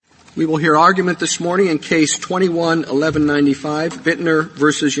We will hear argument this morning in Case 21-1195, Bittner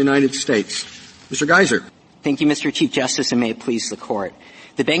versus United States. Mr. Geiser. Thank you, Mr. Chief Justice, and may it please the Court.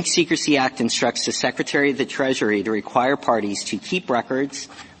 The Bank Secrecy Act instructs the Secretary of the Treasury to require parties to keep records,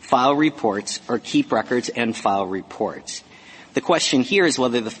 file reports, or keep records and file reports. The question here is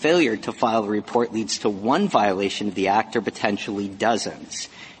whether the failure to file a report leads to one violation of the Act or potentially dozens.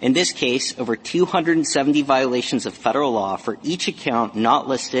 In this case, over 270 violations of federal law for each account not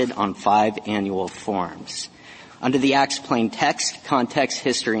listed on 5 annual forms. Under the Act's plain text, context,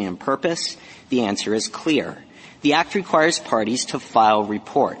 history, and purpose, the answer is clear. The Act requires parties to file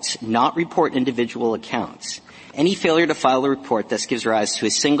reports, not report individual accounts. Any failure to file a report thus gives rise to a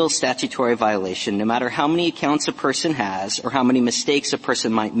single statutory violation, no matter how many accounts a person has or how many mistakes a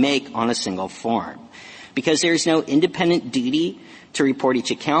person might make on a single form. Because there is no independent duty to report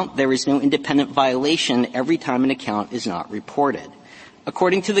each account, there is no independent violation every time an account is not reported.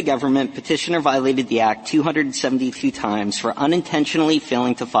 According to the government, petitioner violated the Act 272 times for unintentionally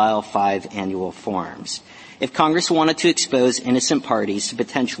failing to file 5 annual forms. If Congress wanted to expose innocent parties to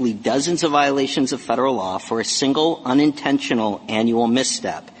potentially dozens of violations of federal law for a single unintentional annual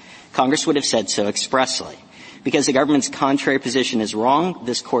misstep, Congress would have said so expressly. Because the government's contrary position is wrong,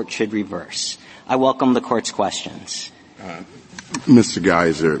 this Court should reverse. I welcome the Court's questions. Mr.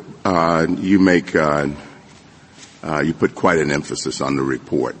 Geiser, you put quite an emphasis on the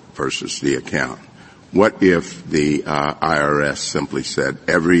report versus the account. What if the IRS simply said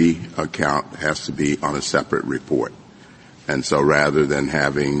every account has to be on a separate report? And so rather than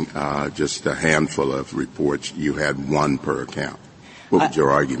having just a handful of reports, you had one per account. What would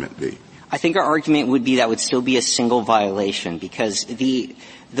your argument be? I think our argument would be that would still be a single violation because the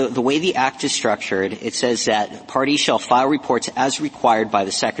way the Act is structured, it says that parties shall file reports as required by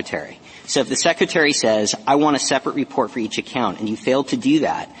the Secretary. So if the Secretary says, I want a separate report for each account, and you fail to do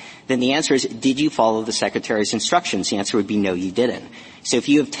that, then the answer is, did you follow the Secretary's instructions? The answer would be no, you didn't. So if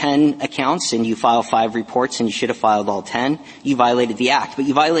you have 10 accounts and you file 5 reports and you should have filed all 10, you violated the Act, but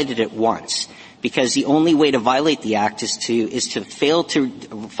you violated it once. Because the only way to violate the Act is to fail to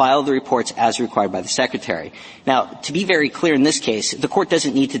file the reports as required by the Secretary. Now, to be very clear in this case, the Court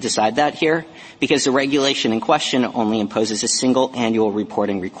doesn't need to decide that here because the regulation in question only imposes a single annual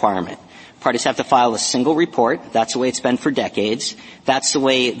reporting requirement. Parties have to file a single report. That's the way it's been for decades. That's the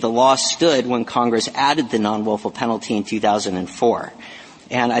way the law stood when Congress added the non-willful penalty in 2004.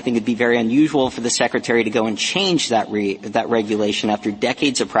 And I think it'd be very unusual for the Secretary to go and change that regulation after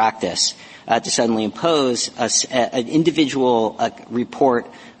decades of practice to suddenly impose an individual report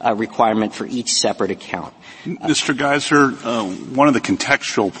requirement for each separate account. Mr. Geiser, one of the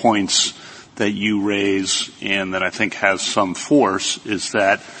contextual points that you raise and that I think has some force is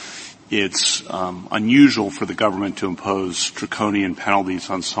that it's unusual for the government to impose draconian penalties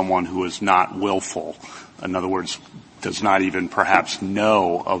on someone who is not willful. In other words, does not even perhaps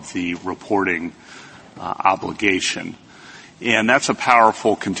know of the reporting obligation. And that's a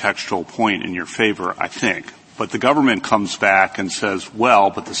powerful contextual point in your favor, I think. But the government comes back and says, well,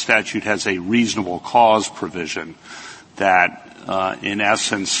 but the statute has a reasonable cause provision that in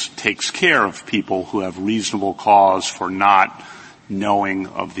essence takes care of people who have reasonable cause for not knowing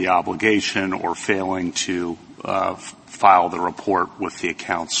of the obligation or failing to file the report with the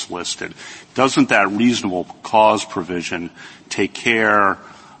accounts listed. Doesn't that reasonable cause provision take care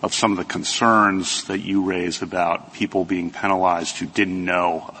of some of the concerns that you raise about people being penalized who didn't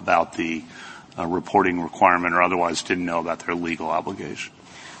know about the reporting requirement or otherwise didn't know about their legal obligation?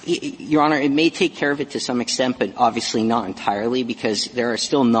 Your Honor, it may take care of it to some extent, but obviously not entirely because there are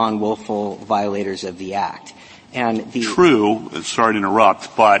still non-willful violators of the Act. And True, sorry to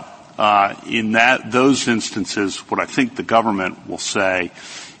interrupt, but in those instances, what I think the government will say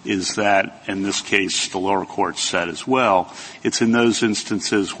is that, in this case, the lower court said as well, it's in those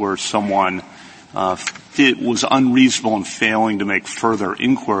instances where someone was unreasonable in failing to make further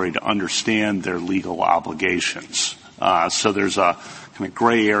inquiry to understand their legal obligations. So there's a kind of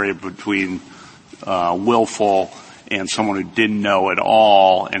gray area between willful and someone who didn't know at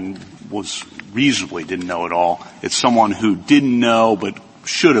all and was reasonably didn't know at all. It's someone who didn't know but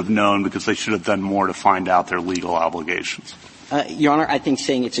should have known because they should have done more to find out their legal obligations. Your Honor, I think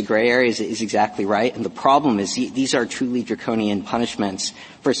saying it's a gray area is exactly right. And the problem is these are truly draconian punishments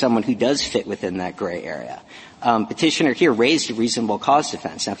for someone who does fit within that gray area. Petitioner here raised a reasonable cause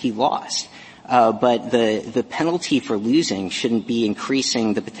defense. Now, he lost. But the penalty for losing shouldn't be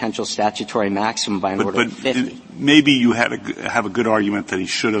increasing the potential statutory maximum by an order of 50. Maybe you have a good argument that he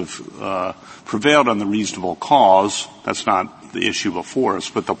should have prevailed on the reasonable cause. That's not the issue before us.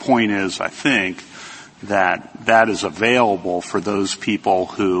 But the point is, I think, that is available for those people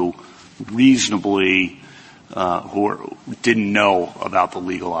who reasonably didn't know about the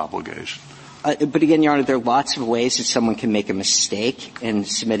legal obligation. But again, Your Honor, there are lots of ways that someone can make a mistake in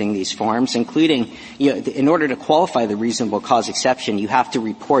submitting these forms, including, in order to qualify the reasonable cause exception, you have to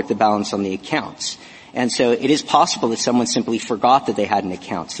report the balance on the accounts. And so it is possible that someone simply forgot that they had an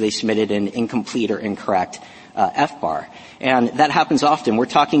account, so they submitted an incomplete or incorrect FBAR. And that happens often. We're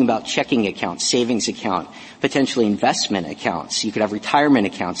talking about checking accounts, savings account, potentially investment accounts. You could have retirement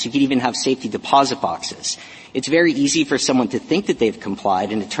accounts. You could even have safety deposit boxes. It's very easy for someone to think that they've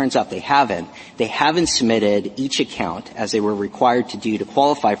complied, and it turns out they haven't. They haven't submitted each account as they were required to do to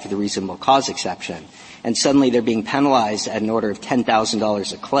qualify for the reasonable cause exception. And suddenly they're being penalized at an order of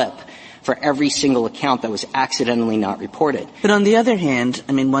 $10,000 a clip for every single account that was accidentally not reported. But on the other hand,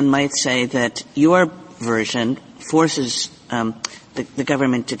 one might say that your version forces the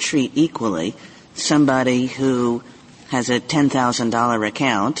government to treat equally somebody who has a $10,000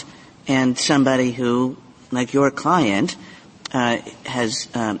 account and somebody who, like your client, has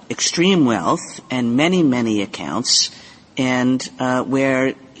extreme wealth and many, many accounts, and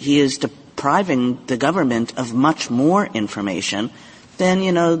where he is depriving the government of much more information than,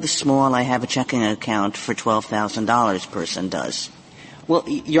 the small I have a checking account for $12,000 person does. Well,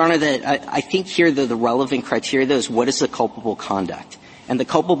 Your Honor, I think here the relevant criteria, though, is what is the culpable conduct? And the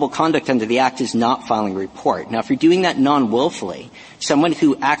culpable conduct under the Act is not filing a report. Now, if you're doing that non-willfully, someone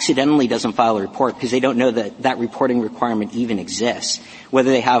who accidentally doesn't file a report because they don't know that reporting requirement even exists,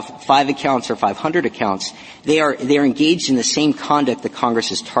 whether they have 5 accounts or 500 accounts, they are engaged in the same conduct that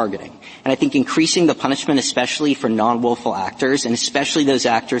Congress is targeting. And I think increasing the punishment, especially for non-willful actors, and especially those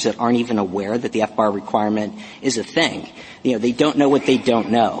actors that aren't even aware that the FBAR requirement is a thing, they don't know what they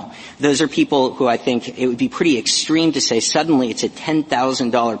don't know. Those are people who I think it would be pretty extreme to say suddenly it's a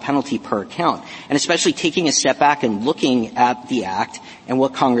 $10,000 penalty per account, and especially taking a step back and looking at the Act and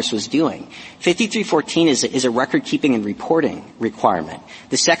what Congress was doing. 5314 is a record-keeping and reporting requirement.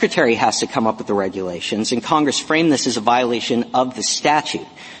 The Secretary has to come up with the regulations, and Congress framed this as a violation of the statute.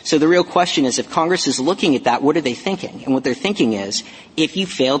 So the real question is, if Congress is looking at that, what are they thinking? And what they're thinking is, if you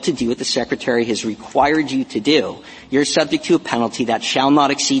fail to do what the Secretary has required you to do, you're subject to a penalty that shall not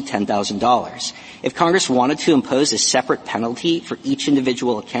exceed $10,000. If Congress wanted to impose a separate penalty for each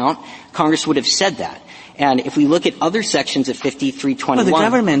individual account, Congress would have said that. And if we look at other sections of 5321... Well, the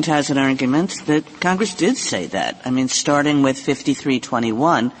government has an argument that Congress did say that. Starting with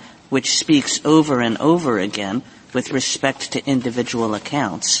 5321, which speaks over and over again with respect to individual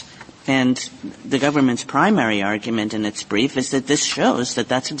accounts. And the government's primary argument in its brief is that this shows that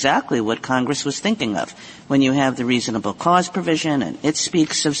that's exactly what Congress was thinking of. When you have the reasonable cause provision, and it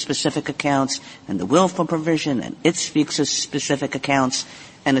speaks of specific accounts, and the willful provision, and it speaks of specific accounts,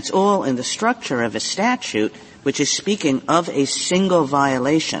 and it's all in the structure of a statute which is speaking of a single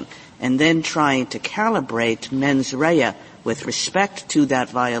violation, and then trying to calibrate mens rea with respect to that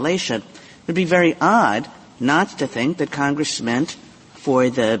violation, it would be very odd not to think that Congress meant for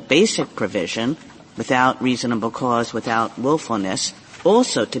the basic provision, without reasonable cause, without willfulness,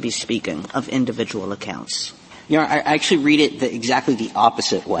 also to be speaking of individual accounts. I actually read it exactly the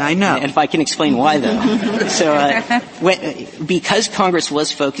opposite way. I know. And if I can explain why, though. So, because Congress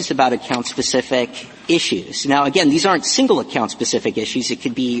was focused about account-specific issues. Now, again, these aren't single account-specific issues. It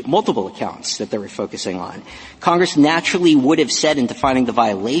could be multiple accounts that they were focusing on. Congress naturally would have said in defining the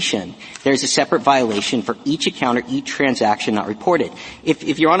violation, there's a separate violation for each account or each transaction not reported.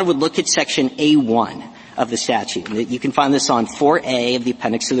 If Your Honor would look at Section A1 of the statute, you can find this on 4A of the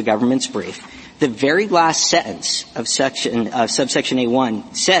appendix to the government's brief. The very last sentence of subsection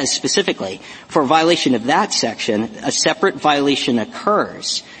A1 says specifically, for a violation of that section, a separate violation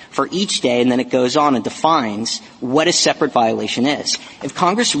occurs for each day, and then it goes on and defines what a separate violation is. If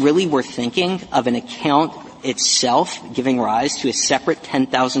Congress really were thinking of an account itself giving rise to a separate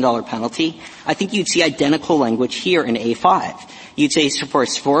 $10,000 penalty, I think you'd see identical language here in A5. You'd say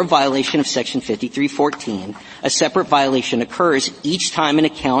for a violation of Section 5314, a separate violation occurs each time an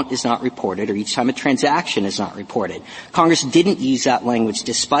account is not reported or each time a transaction is not reported. Congress didn't use that language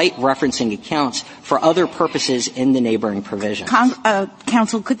despite referencing accounts for other purposes in the neighboring provisions.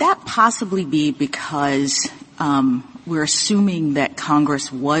 Counsel, could that possibly be because we're assuming that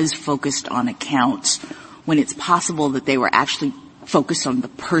Congress was focused on accounts when it's possible that they were actually focused on the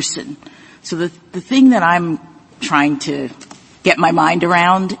person? So the thing that I'm trying to get my mind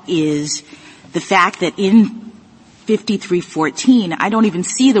around is the fact that in 5314, I don't even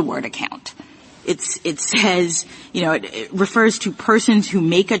see the word account. It says, it refers to persons who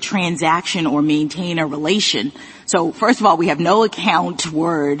make a transaction or maintain a relation. So first of all, we have no account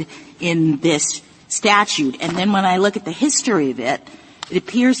word in this statute. And then when I look at the history of it, it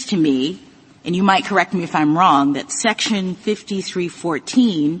appears to me, and you might correct me if I'm wrong, that Section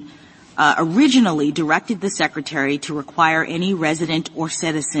 5314 originally directed the Secretary to require any resident or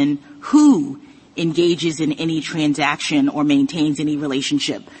citizen who engages in any transaction or maintains any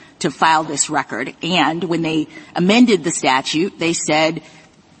relationship to file this record. And when they amended the statute, they said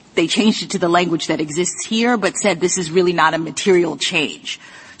they changed it to the language that exists here, but said this is really not a material change.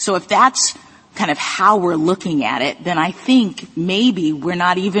 So if that's kind of how we're looking at it, then I think maybe we're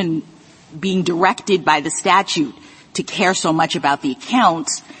not even being directed by the statute to care so much about the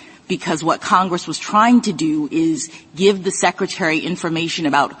accounts, because what Congress was trying to do is give the Secretary information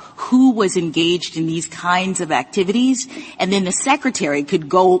about who was engaged in these kinds of activities, and then the Secretary could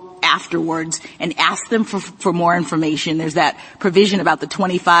go afterwards and ask them for more information. There's that provision about the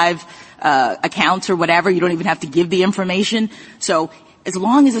 25 accounts or whatever. You don't even have to give the information. So as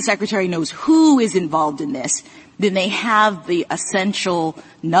long as the Secretary knows who is involved in this, then they have the essential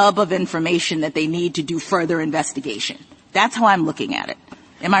nub of information that they need to do further investigation. That's how I'm looking at it.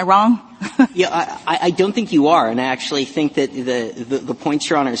 Am I wrong? Yeah, I don't think you are, and I actually think that the points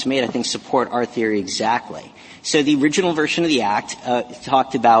Your Honor has made, I think, support our theory exactly. So the original version of the Act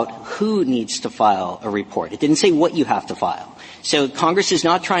talked about who needs to file a report. It didn't say what you have to file. So Congress is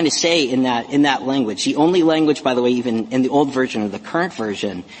not trying to say in that language. The only language, by the way, even in the old version or the current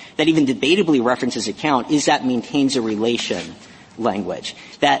version, that even debatably references account is that maintains a relation language.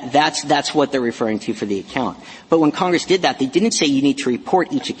 That's what they're referring to for the account. But when Congress did that, they didn't say you need to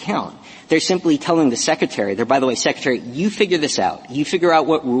report each account. They're simply telling the Secretary, by the way, Secretary, you figure this out. You figure out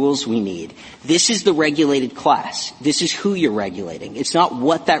what rules we need. This is the regulated class. This is who you're regulating. It's not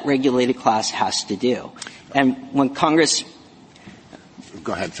what that regulated class has to do. And when Congress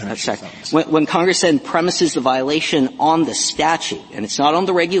Go ahead, finish. When Congress then premises the violation on the statute, and it's not on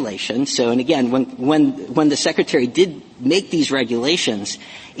the regulation, so, and again, when the Secretary did make these regulations,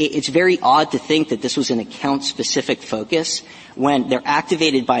 it's very odd to think that this was an account-specific focus. When they're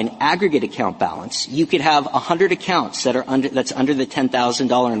activated by an aggregate account balance, you could have 100 accounts that's under the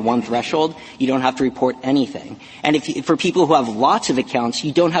 $10,000 in one threshold. You don't have to report anything. And for people who have lots of accounts,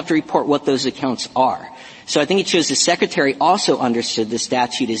 you don't have to report what those accounts are. So I think it shows the Secretary also understood the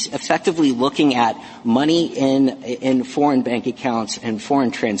statute is effectively looking at money in foreign bank accounts and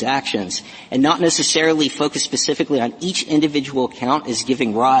foreign transactions, and not necessarily focused specifically on each individual account as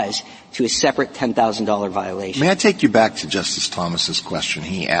giving rise to a separate $10,000 violation. May I take you back to Justice Thomas's question?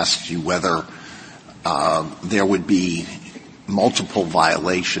 He asked you whether there would be multiple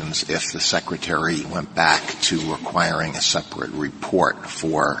violations if the Secretary went back to requiring a separate report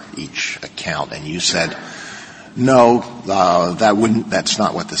for each account, and you said no, that's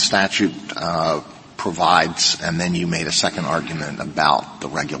not what the statute provides, and then you made a second argument about the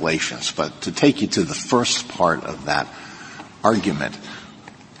regulations. But to take you to the first part of that argument,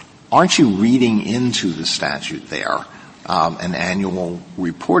 aren't you reading into the statute there an annual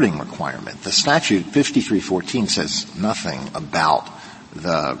reporting requirement? The statute 5314 says nothing about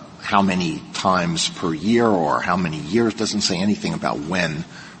how many times per year or how many years. It doesn't say anything about when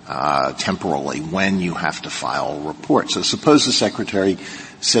temporally when you have to file a report. So suppose the Secretary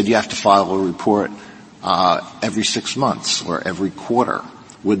said you have to file a report every 6 months or every quarter.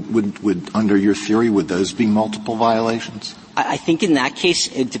 Would under your theory, would those be multiple violations? I think in that case,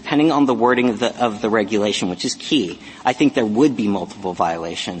 depending on the wording of the regulation, which is key, I think there would be multiple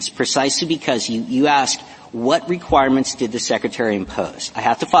violations, precisely because you ask, what requirements did the Secretary impose? I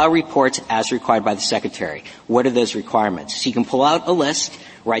have to file reports as required by the Secretary. What are those requirements? So you can pull out a list,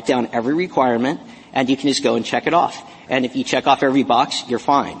 write down every requirement, and you can just go and check it off. And if you check off every box, you're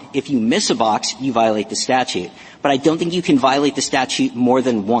fine. If you miss a box, you violate the statute. But I don't think you can violate the statute more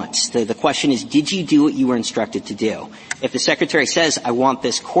than once. The question is, did you do what you were instructed to do? If the Secretary says, I want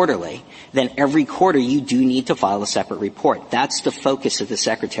this quarterly, then every quarter you do need to file a separate report. That's the focus of the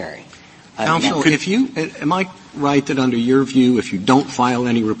Secretary. Counsel, am I right that under your view, if you don't file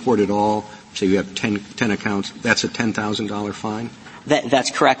any report at all, say you have 10 accounts, that's a $10,000 fine? That's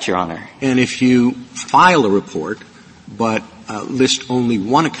correct, Your Honor. And if you file a report, but list only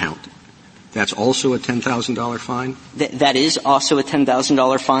one account, that's also a $10,000 fine? That is also a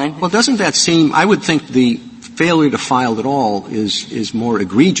 $10,000 fine? Well, doesn't that seem, I would think the failure to file at all is more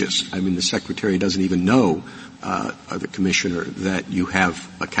egregious. I mean, the Secretary doesn't even know, the Commissioner, that you have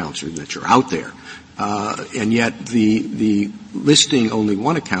accounts or that you're out there. And yet the listing only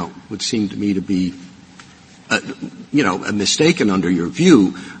one account would seem to me to be, mistaken under your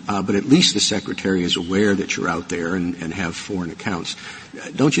view, but at least the Secretary is aware that you're out there and have foreign accounts.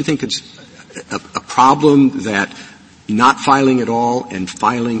 Don't you think it's a problem that not filing at all and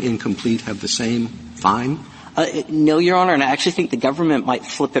filing incomplete have the same fine? No, Your Honor, and I actually think the government might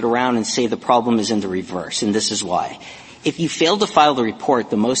flip it around and say the problem is in the reverse, and this is why. If you fail to file the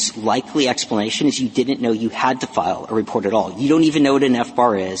report, the most likely explanation is you didn't know you had to file a report at all. You don't even know what an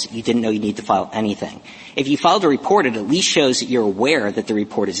FBAR is. You didn't know you need to file anything. If you filed a report, it at least shows that you're aware that the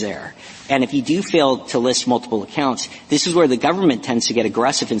report is there. And if you do fail to list multiple accounts, this is where the government tends to get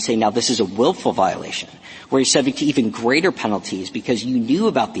aggressive and say, now this is a willful violation, where you're subject to even greater penalties because you knew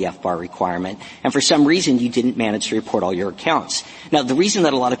about the FBAR requirement and for some reason you didn't manage to report all your accounts. Now, the reason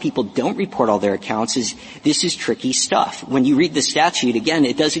that a lot of people don't report all their accounts is this is tricky stuff. When you read the statute, again,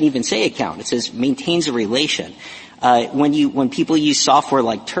 it doesn't even say account. It says maintains a relation. When people use software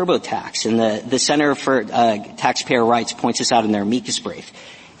like TurboTax, and the Center for Taxpayer Rights points this out in their amicus brief,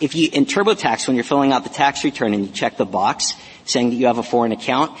 in TurboTax, when you're filling out the tax return and you check the box saying that you have a foreign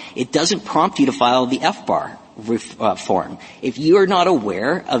account, it doesn't prompt you to file the FBAR form. If you are not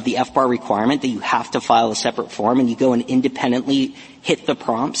aware of the FBAR requirement that you have to file a separate form and you go and independently hit the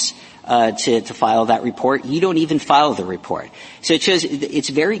prompts to file that report, you don't even file the report. So it shows it's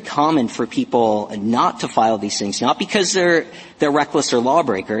very common for people not to file these things, not because they're reckless or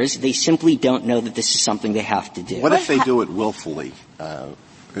lawbreakers. They simply don't know that this is something they have to do. What if they do it willfully?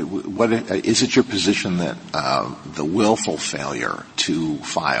 Is it your position that the willful failure to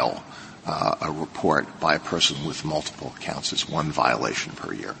file a report by a person with multiple accounts is one violation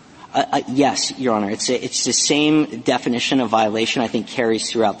per year? Yes, Your Honor. It's the same definition of violation I think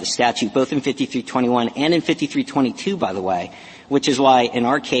carries throughout the statute, both in 5321 and in 5322, by the way, which is why in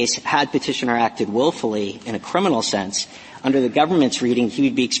our case, had petitioner acted willfully in a criminal sense, under the government's reading, he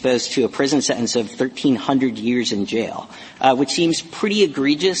would be exposed to a prison sentence of 1,300 years in jail, which seems pretty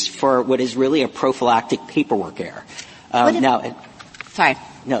egregious for what is really a prophylactic paperwork error. Sorry.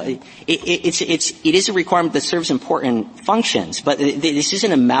 No, it is a requirement that serves important functions, but this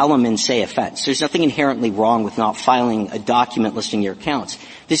isn't a malum in se offense. There's nothing inherently wrong with not filing a document listing your accounts.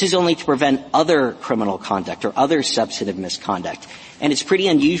 This is only to prevent other criminal conduct or other substantive misconduct. And it's pretty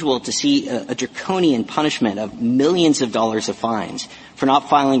unusual to see a draconian punishment of millions of dollars of fines for not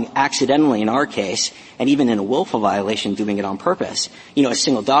filing accidentally in our case, and even in a willful violation doing it on purpose, a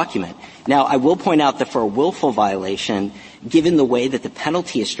single document. Now, I will point out that for a willful violation, given the way that the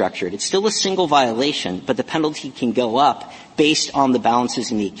penalty is structured, it's still a single violation, but the penalty can go up based on the balances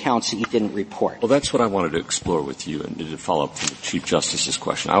in the accounts that you didn't report. Well, that's what I wanted to explore with you, and to follow up from the Chief Justice's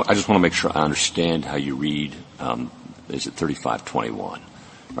question. I just want to make sure I understand how you read, is it 3521?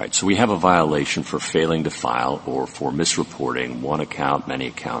 Right. So we have a violation for failing to file or for misreporting one account, many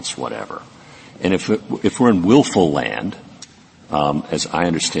accounts, whatever. And if we're in willful land, as I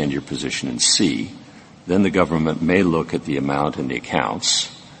understand your position in C, then the government may look at the amount in the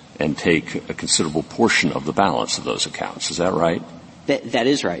accounts and take a considerable portion of the balance of those accounts. Is that right? That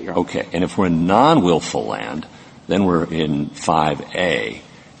is right, Your Honor. Okay. And if we're in non-willful land, then we're in 5A,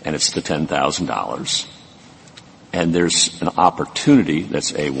 and it's the $10,000. And there's an opportunity,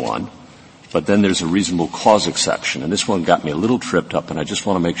 that's A1, but then there's a reasonable cause exception. And this one got me a little tripped up, and I just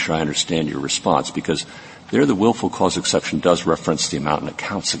want to make sure I understand your response, because there the willful cause exception does reference the amount in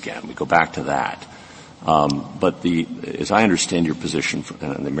accounts again. We go back to that. But as I understand your position,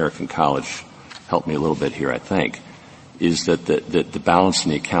 and the American College helped me a little bit here, I think, is that the balance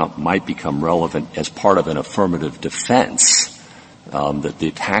in the account might become relevant as part of an affirmative defense that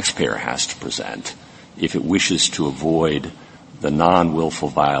the taxpayer has to present if it wishes to avoid the non-willful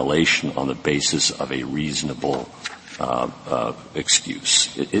violation on the basis of a reasonable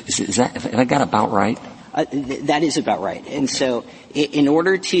excuse. Is that, have I got about right? That is about right. And so in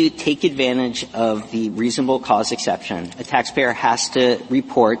order to take advantage of the reasonable cause exception, a taxpayer has to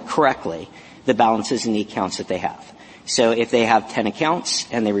report correctly the balances in the accounts that they have. So if they have 10 accounts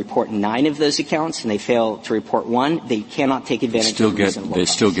and they report 9 of those accounts and they fail to report 1, they cannot take advantage of the reasonable cause. They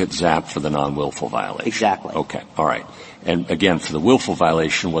still get zapped for the non-willful violation. Exactly. Okay. All right. And again, for the willful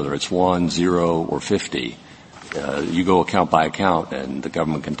violation, whether it's 1, 0, or 50, you go account by account and the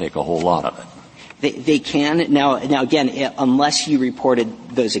government can take a whole lot of it. They can. Now again, unless you reported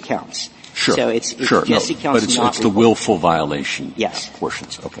those accounts. Sure. So it's sure. just No, accounts but not it's the willful violation yes.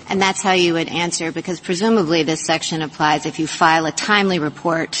 portions. Okay. And that's how you would answer, because presumably this section applies if you file a timely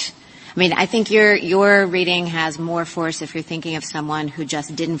report. I mean, I think your reading has more force if you're thinking of someone who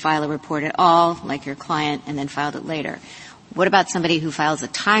just didn't file a report at all, like your client, and then filed it later. What about somebody who files a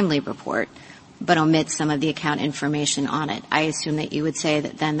timely report but omits some of the account information on it? I assume that you would say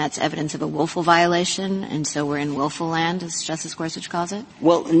that then that's evidence of a willful violation, and so we're in willful land, as Justice Gorsuch calls it?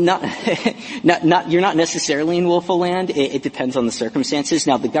 Well, you're not necessarily in willful land. It depends on the circumstances.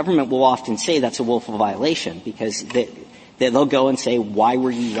 Now, the government will often say that's a willful violation because They'll go and say, why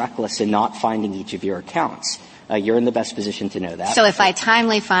were you reckless in not finding each of your accounts? You're in the best position to know that. So if I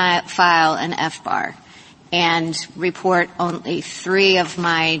timely file an FBAR and report only 3 of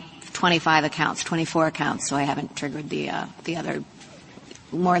my 25 accounts, 24 accounts, so I haven't triggered the other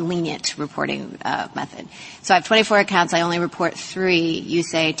more lenient reporting method. So I have 24 accounts, I only report 3, you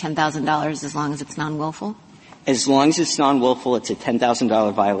say $10,000 as long as it's non-willful? As long as it's non-willful, it's a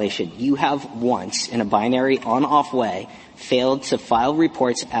 $10,000 violation. You have once, in a binary on-off way, failed to file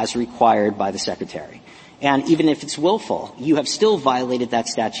reports as required by the Secretary. And even if it's willful, you have still violated that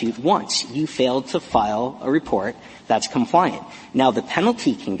statute once. You failed to file a report that's compliant. Now, the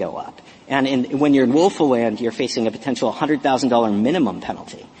penalty can go up. And when you're in willful land, you're facing a potential $100,000 minimum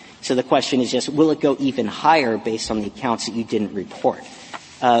penalty. So the question is just, will it go even higher based on the accounts that you didn't report?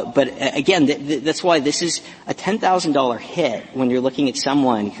 But again, that's why this is a $10,000 hit when you're looking at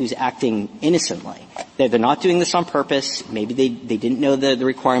someone who's acting innocently. They're not doing this on purpose. Maybe they didn't know the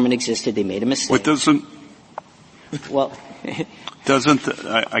requirement existed. They made a mistake.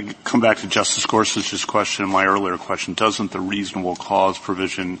 I come back to Justice Gorsuch's question and my earlier question. Doesn't the reasonable cause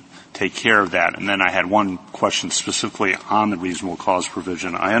provision take care of that? And then I had one question specifically on the reasonable cause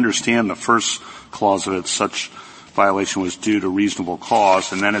provision. I understand the first clause of it, such violation was due to reasonable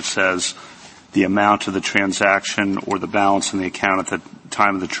cause, and then it says the amount of the transaction or the balance in the account at the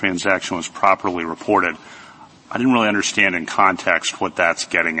time of the transaction was properly reported. I didn't really understand in context what that's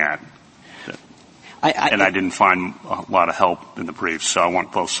getting at. And I didn't find a lot of help in the brief, so I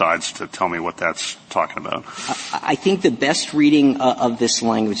want both sides to tell me what that's talking about. I think the best reading of this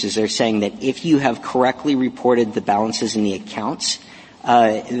language is they're saying that if you have correctly reported the balances in the accounts,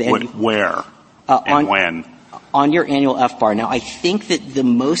 where and when? On your annual FBAR. Now, I think that the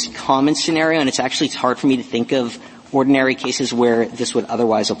most common scenario, and it's hard for me to think of ordinary cases where this would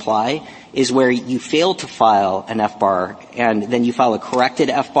otherwise apply, is where you fail to file an FBAR and then you file a corrected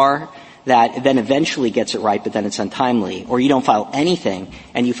FBAR that then eventually gets it right, but then it's untimely. Or you don't file anything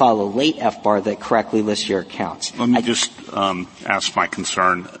and you file a late FBAR that correctly lists your accounts. Let me just ask my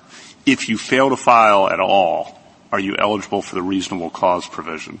concern. If you fail to file at all, are you eligible for the reasonable cause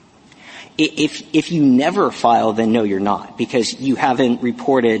provision? If you never file, then no, you're not, because you haven't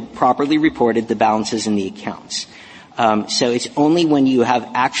properly reported the balances in the accounts. So it's only when you have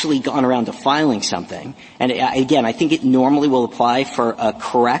actually gone around to filing something, and again, I think it normally will apply for a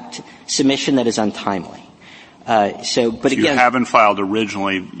correct submission that is untimely. But again, you haven't filed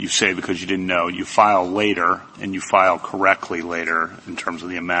originally, you say, because you didn't know. You file later, and you file correctly later in terms of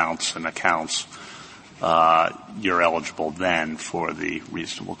the amounts and accounts. You're eligible then for the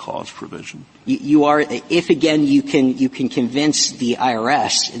reasonable cause provision. You are, if again you can convince the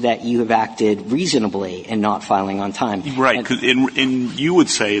IRS that you have acted reasonably and not filing on time. Right, because and you would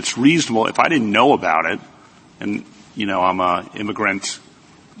say it's reasonable if I didn't know about it, and I'm an immigrant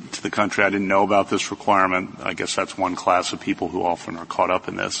to the country, I didn't know about this requirement. I guess that's one class of people who often are caught up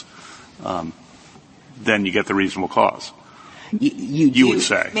in this. Then you get the reasonable cause. You would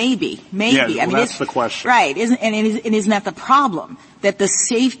say. Maybe. Yeah, that's the question. Right. Isn't that the problem? That the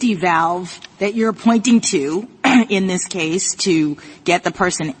safety valve that you're pointing to, in this case, to get the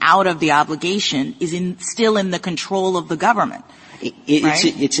person out of the obligation is still in the control of the government.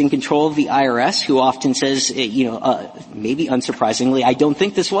 It's in control of the IRS, who often says, maybe unsurprisingly, I don't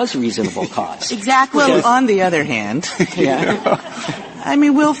think this was reasonable cause. Exactly. Well, on the other hand,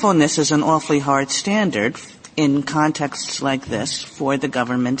 willfulness is an awfully hard standard in contexts like this for the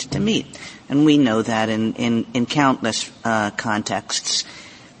government to meet. And we know that in countless contexts.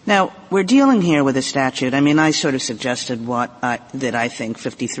 Now, we're dealing here with a statute. I sort of suggested that I think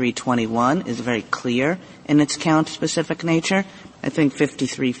 5321 is very clear in its count-specific nature. I think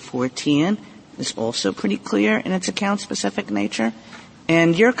 5314 is also pretty clear in its account-specific nature.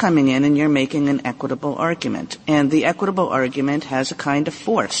 And you're coming in and you're making an equitable argument. And the equitable argument has a kind of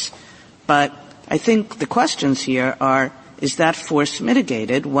force. But I think the questions here are, is that force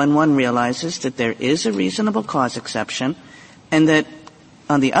mitigated when one realizes that there is a reasonable cause exception, and that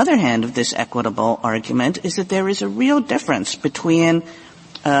on the other hand of this equitable argument is that there is a real difference between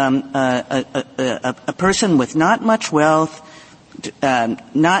a person with not much wealth,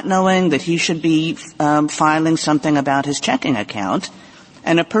 not knowing that he should be filing something about his checking account,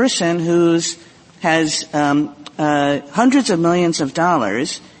 and a person has hundreds of millions of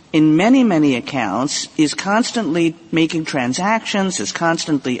dollars in many, many accounts, is constantly making transactions, is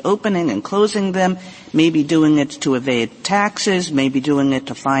constantly opening and closing them, maybe doing it to evade taxes, maybe doing it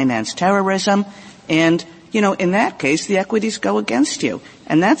to finance terrorism. And, in that case, the equities go against you.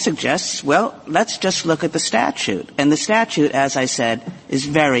 And that suggests, let's just look at the statute. And the statute, as I said, is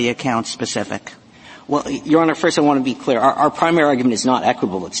very account-specific. Well, Your Honor, first I want to be clear. Our primary argument is not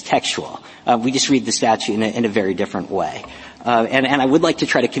equitable. It's textual. We just read the statute in a very different way. And I would like to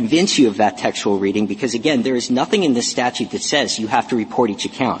try to convince you of that textual reading because, again, there is nothing in this statute that says you have to report each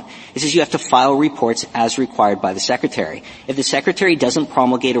account. It says you have to file reports as required by the Secretary. If the Secretary doesn't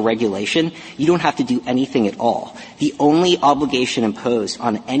promulgate a regulation, you don't have to do anything at all. The only obligation imposed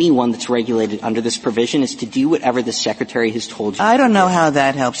on anyone that's regulated under this provision is to do whatever the Secretary has told you. I don't know how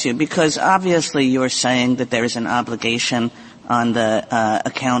that helps you because obviously you're saying that there is an obligation on the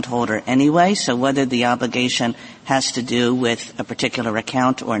account holder anyway, so whether the obligation has to do with a particular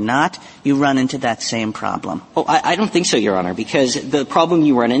account or not, you run into that same problem. Oh, I don't think so, Your Honor, because the problem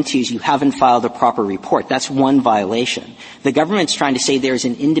you run into is you haven't filed a proper report. That's one violation. The government's trying to say there's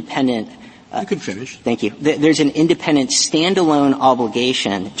an independent you can finish. Thank you. There's an independent standalone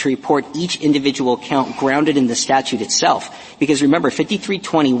obligation to report each individual account grounded in the statute itself. Because remember,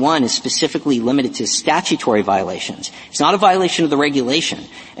 5321 is specifically limited to statutory violations. It's not a violation of the regulation.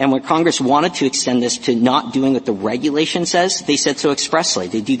 And when Congress wanted to extend this to not doing what the regulation says, they said so expressly.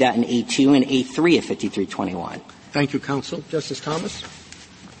 They do that in A2 and A3 of 5321. Thank you, counsel. Justice Thomas?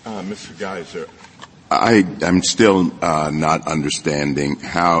 Mr. Geiser, I'm still not understanding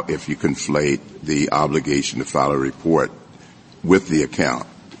how, if you conflate the obligation to file a report with the account,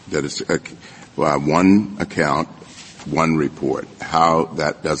 that it's one account, one report, how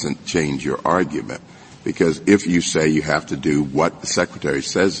that doesn't change your argument. Because if you say you have to do what the Secretary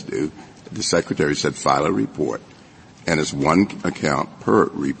says to do, the Secretary said file a report, and it's one account per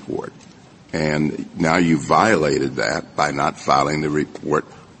report. And now you violated that by not filing the report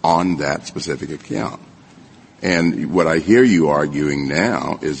on that specific account. And what I hear you arguing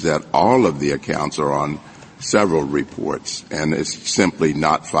now is that all of the accounts are on several reports, and it's simply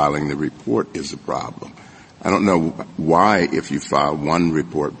not filing the report is a problem. I don't know why, if you file one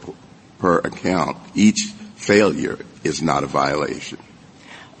report per account, each failure is not a violation.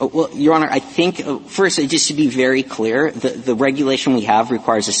 Well, Your Honor, I think, first, just to be very clear, the regulation we have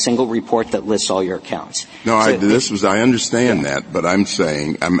requires a single report that lists all your accounts. No, I understand that, but I'm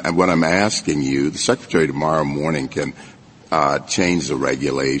saying, what I'm asking you, the Secretary tomorrow morning can change the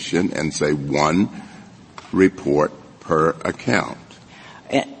regulation and say one report per account.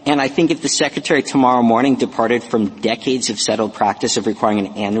 And I think if the Secretary tomorrow morning departed from decades of settled practice of requiring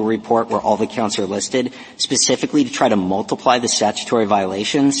an annual report where all the accounts are listed, specifically to try to multiply the statutory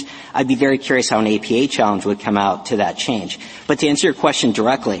violations, I'd be very curious how an APA challenge would come out to that change. But to answer your question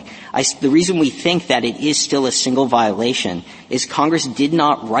directly, the reason we think that it is still a single violation is Congress did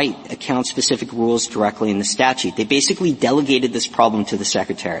not write account-specific rules directly in the statute. They basically delegated this problem to the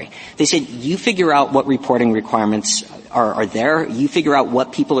Secretary. They said, you figure out what reporting requirements are there, you figure out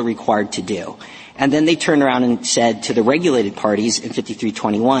what people are required to do. And then they turned around and said to the regulated parties in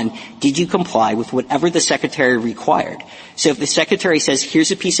 5321, did you comply with whatever the Secretary required? So if the Secretary says,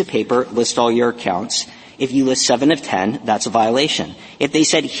 here's a piece of paper, list all your accounts, if you list 7 of 10, that's a violation. If they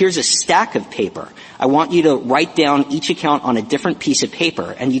said, here's a stack of paper, I want you to write down each account on a different piece of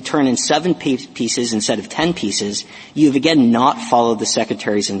paper, and you turn in 7 pieces instead of 10 pieces, you've again not followed the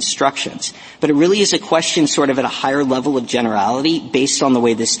Secretary's instructions. But it really is a question sort of at a higher level of generality based on the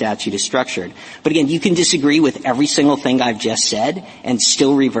way this statute is structured. But again, you can disagree with every single thing I've just said and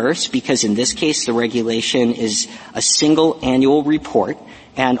still reverse, because in this case the regulation is a single annual report,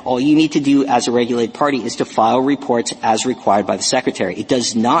 and all you need to do as a regulated party is to file reports as required by the Secretary. It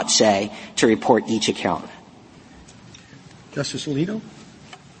does not say to report each account. Justice Alito?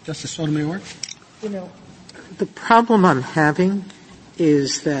 Justice Sotomayor? The problem I'm having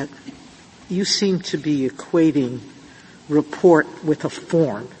is that you seem to be equating report with a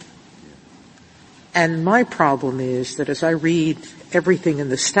form. And my problem is that as I read everything in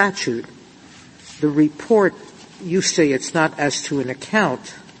the statute, the report, you say it's not as to an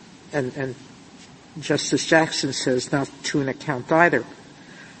account, and Justice Jackson says not to an account either.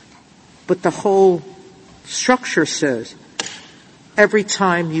 But the whole structure says every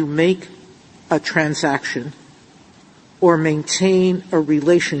time you make a transaction or maintain a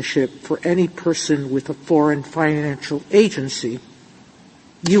relationship for any person with a foreign financial agency,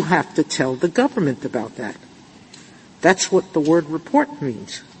 you have to tell the government about that. That's what the word report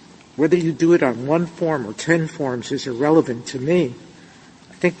means. Whether you do it on one form or 10 forms is irrelevant to me.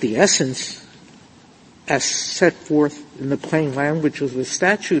 I think the essence, as set forth in the plain language of the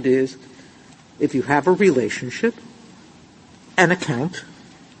statute, is if you have a relationship, an account,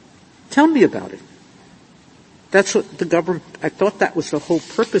 tell me about it. That's what the government, I thought that was the whole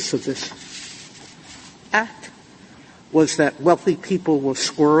purpose of this act, was that wealthy people were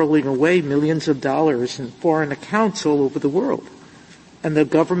squirreling away millions of dollars in foreign accounts all over the world. and the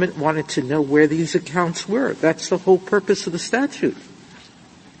government wanted to know where these accounts were. That's the whole purpose of the statute.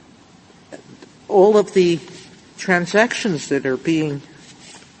 All of the transactions that are being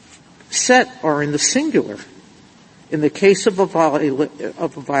set are in the singular. In the case of a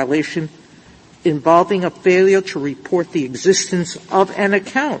violation involving a failure to report the existence of an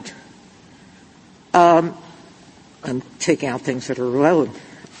account, I'm taking out things that are irrelevant.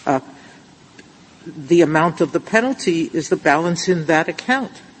 The amount of the penalty is the balance in that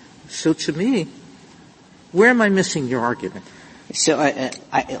account. So to me, where am I missing your argument? So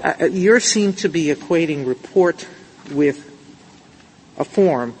you seem to be equating report with a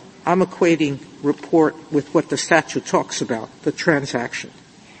form. I'm equating report with what the statute talks about, the transaction,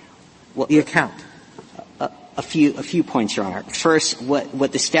 the account. A few points, Your Honor. First,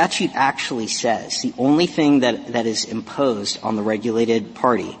 what the statute actually says, the only thing that is imposed on the regulated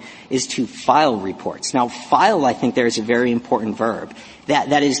party is to file reports. Now, file, I think there is a very important verb.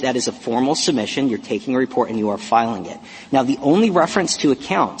 That is a formal submission. You're taking a report and you are filing it. Now, the only reference to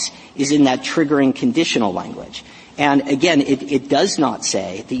accounts is in that triggering conditional language. And again, it does not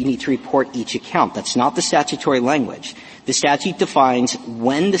say that you need to report each account. That's not the statutory language. The statute defines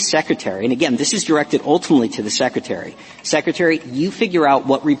when the Secretary, and again, this is directed ultimately to the Secretary. Secretary, you figure out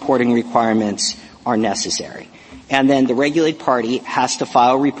what reporting requirements are necessary. And then the regulated party has to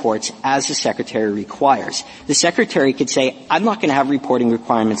file reports as the Secretary requires. The Secretary could say, I'm not going to have reporting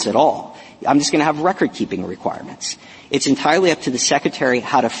requirements at all. I'm just going to have record-keeping requirements. It's entirely up to the Secretary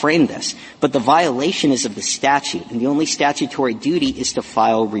how to frame this. But the violation is of the statute, and the only statutory duty is to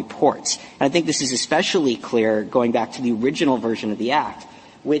file reports. And I think this is especially clear going back to the original version of the Act,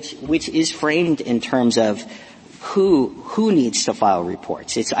 which is framed in terms of who needs to file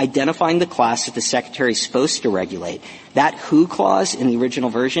reports. It's identifying the class that the Secretary is supposed to regulate. That who clause in the original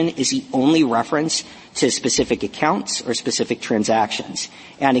version is the only reference to specific accounts or specific transactions.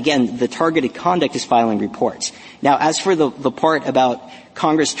 And again, the targeted conduct is filing reports. Now, as for the part about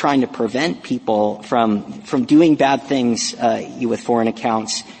Congress trying to prevent people from doing bad things with foreign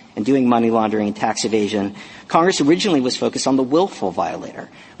accounts and doing money laundering and tax evasion, Congress originally was focused on the willful violator,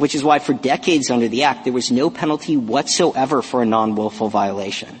 which is why for decades under the Act there was no penalty whatsoever for a non-willful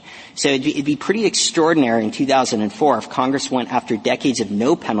violation. So it'd be pretty extraordinary in 2004 if Congress went after decades of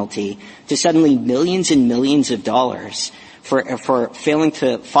no penalty to suddenly millions and millions of dollars for failing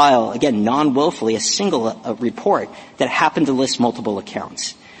to file, again, non-willfully, a single report that happened to list multiple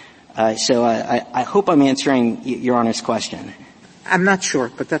accounts. So I hope I'm answering Your Honor's question. I'm not sure,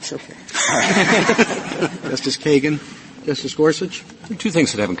 but that's okay. Justice Kagan, Justice Gorsuch. Two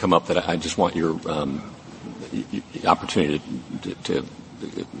things that haven't come up that I just want your opportunity to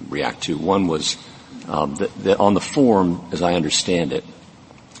react to. One was that on the form, as I understand it,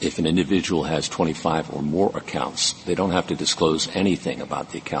 if an individual has 25 or more accounts, they don't have to disclose anything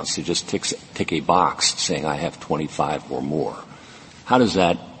about the accounts. They just tick a box saying, I have 25 or more. How does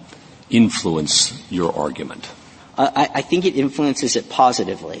that influence your argument? I think it influences it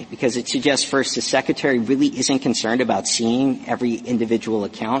positively because it suggests first the Secretary really isn't concerned about seeing every individual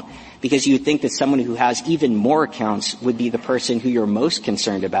account because you would think that someone who has even more accounts would be the person who you're most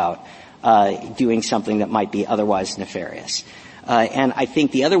concerned about doing something that might be otherwise nefarious. And I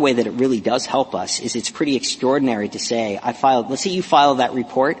think the other way that it really does help us is it's pretty extraordinary to say, let's say you file that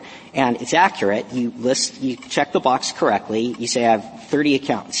report and it's accurate. You check the box correctly. You say I have 30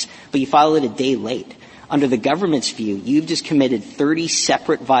 accounts, but you file it a day late. Under the government's view, you've just committed 30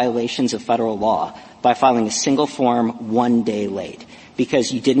 separate violations of federal law by filing a single form 1 day late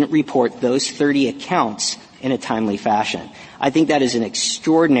because you didn't report those 30 accounts in a timely fashion. I think that is an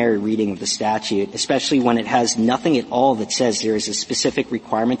extraordinary reading of the statute, especially when it has nothing at all that says there is a specific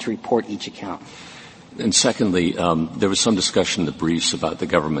requirement to report each account. And secondly, there was some discussion in the briefs about the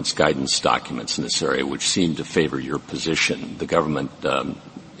government's guidance documents in this area, which seemed to favor your position. The government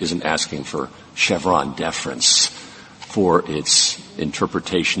isn't asking for Chevron deference for its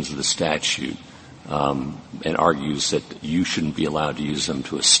interpretations of the statute and argues that you shouldn't be allowed to use them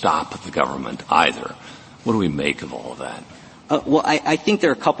to stop the government either. What do we make of all of that? Well, I think there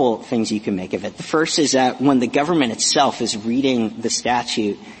are a couple things you can make of it. The first is that when the government itself is reading the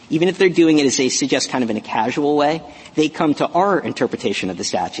statute, even if they're doing it as they suggest kind of in a casual way, they come to our interpretation of the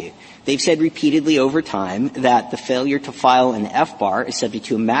statute. They've said repeatedly over time that the failure to file an FBAR is subject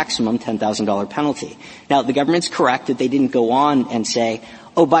to a maximum $10,000 penalty. Now, the government's correct that they didn't go on and say,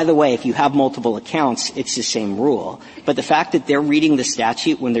 oh, by the way, if you have multiple accounts, it's the same rule. But the fact that they're reading the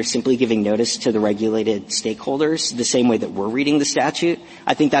statute when they're simply giving notice to the regulated stakeholders the same way that we're reading the statute,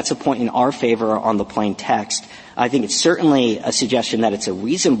 I think that's a point in our favor on the plain text. I think it's certainly a suggestion that it's a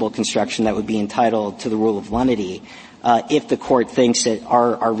reasonable construction that would be entitled to the rule of lenity. if the court thinks that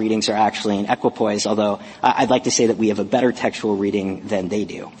our readings are actually in equipoise, although I'd like to say that we have a better textual reading than they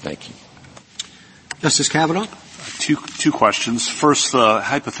do. Thank you. Justice Kavanaugh? Two questions. First, the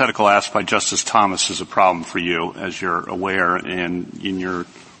hypothetical asked by Justice Thomas is a problem for you, as you're aware, and in your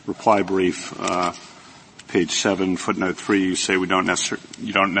reply brief, page 7, footnote 3, you say you don't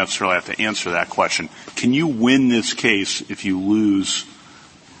necessarily have to answer that question. Can you win this case if you lose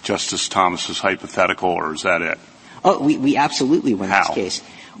Justice Thomas's hypothetical, or is that it? Oh, we absolutely win How? this case.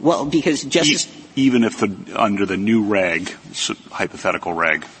 Well, because even if under the new hypothetical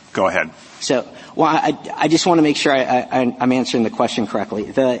reg. Go ahead. So, well, I just want to make sure I'm answering the question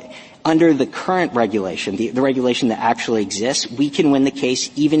correctly. Under the current regulation, the regulation that actually exists, we can win the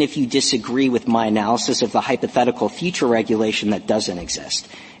case even if you disagree with my analysis of the hypothetical future regulation that doesn't exist.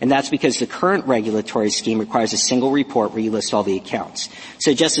 And that's because the current regulatory scheme requires a single report where you list all the accounts.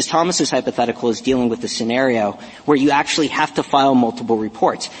 So Justice Thomas's hypothetical is dealing with the scenario where you actually have to file multiple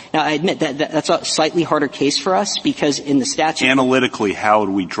reports. Now, I admit that's a slightly harder case for us because in the statute... Analytically, how would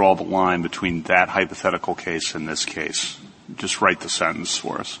we draw the line between that hypothetical case and this case? Just write the sentence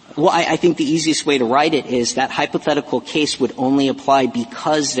for us. Well, I think the easiest way to write it is that hypothetical case would only apply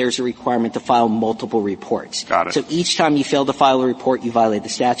because there's a requirement to file multiple reports. Got it. So each time you fail to file a report, you violate the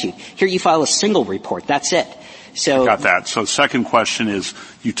statute. Here you file a single report. That's it. So got that. So second question is,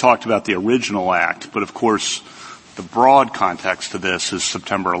 you talked about the original act, but of course the broad context of this is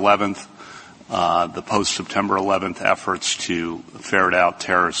September 11th, the post-September 11th efforts to ferret out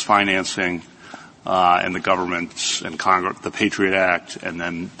terrorist financing, and the government's and Congress, the Patriot Act, and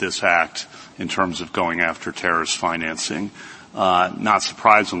then this act in terms of going after terrorist financing. Not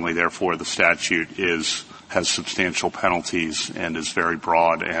surprisingly, therefore, the statute has substantial penalties and is very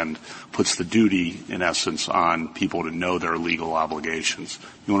broad and puts the duty, in essence, on people to know their legal obligations.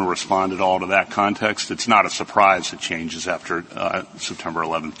 You want to respond at all to that context? It's not a surprise it changes after September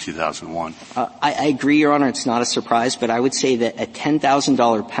 11th, 2001. I agree, Your Honor, it's not a surprise, but I would say that a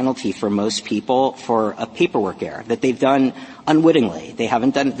 $10,000 penalty for most people for a paperwork error that they've done unwittingly,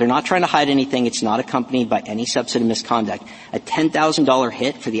 they're not trying to hide anything, it's not accompanied by any substantive misconduct. A $10,000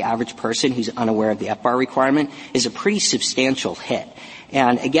 hit for the average person who's unaware of the FBAR requirement is a pretty substantial hit.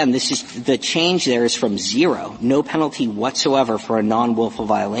 And again, the change there is from zero, no penalty whatsoever for a non-willful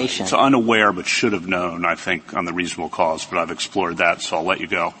violation. It's unaware but should have known, I think, on the reasonable cause, but I've explored that, so I'll let you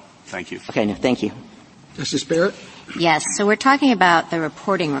go. Thank you. Okay, no, thank you. Justice Barrett? Yes, so we're talking about the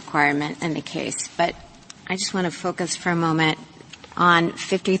reporting requirement in the case, but I just want to focus for a moment on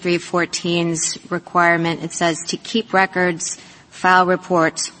 5314's requirement. It says to keep records, file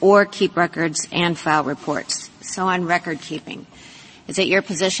reports, or keep records and file reports. So on record keeping, is it your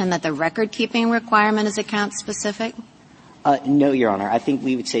position that the record-keeping requirement is account-specific? No, Your Honor. I think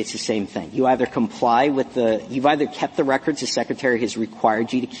we would say it's the same thing. You either comply with you've either kept the records the Secretary has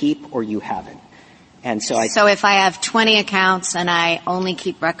required you to keep, or you haven't. And so if I have 20 accounts and I only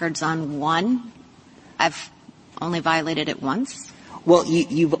keep records on one, I've only violated it once? Well,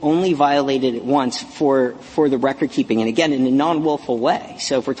 you've only violated it once for the record-keeping, and again, in a non-willful way.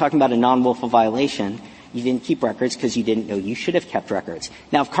 So if we're talking about a non-willful violation, you didn't keep records because you didn't know you should have kept records.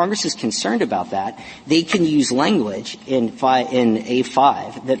 Now, if Congress is concerned about that, they can use language in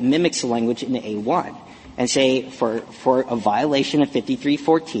A5 that mimics the language in A1 and say for a violation of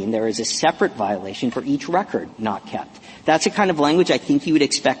 5314, there is a separate violation for each record not kept. That's the kind of language I think you would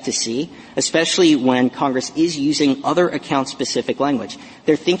expect to see, especially when Congress is using other account-specific language.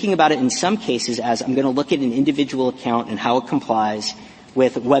 They're thinking about it in some cases as I'm going to look at an individual account and how it complies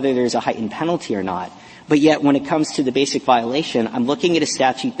with whether there's a heightened penalty or not. But yet, when it comes to the basic violation, I'm looking at a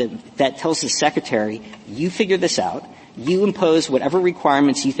statute that tells the Secretary, you figure this out, you impose whatever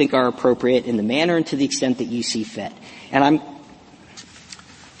requirements you think are appropriate in the manner and to the extent that you see fit. And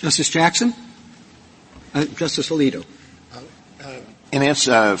Justice Jackson? Justice Alito? In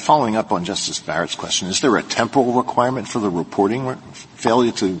answer, following up on Justice Barrett's question, is there a temporal requirement for the reporting record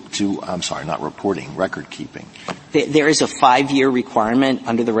keeping? There is a 5-year requirement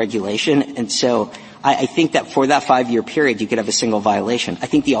under the regulation, and so I think that for that 5-year period, you could have a single violation. I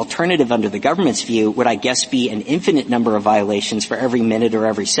think the alternative under the government's view would, I guess, be an infinite number of violations for every minute or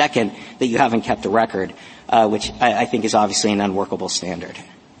every second that you haven't kept a record, which I think is obviously an unworkable standard.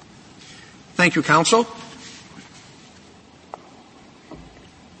 Thank you, counsel.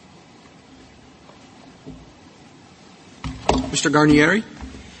 Mr. Garnieri?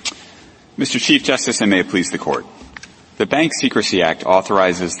 Mr. Chief Justice, and may it please the Court. The Bank Secrecy Act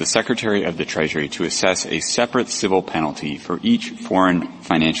authorizes the Secretary of the Treasury to assess a separate civil penalty for each foreign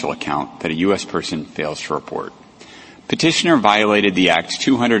financial account that a U.S. person fails to report. Petitioner violated the Act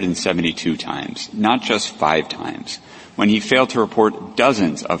 272 times, not just 5 times, when he failed to report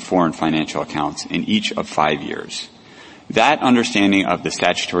dozens of foreign financial accounts in each of 5 years. That understanding of the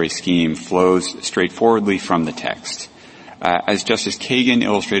statutory scheme flows straightforwardly from the text. As Justice Kagan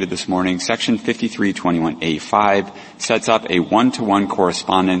illustrated this morning, Section 5321A5 sets up a one-to-one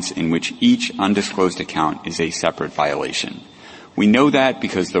correspondence in which each undisclosed account is a separate violation. We know that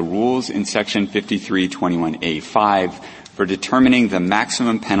because the rules in Section 5321A5 for determining the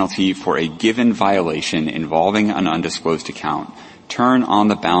maximum penalty for a given violation involving an undisclosed account turn on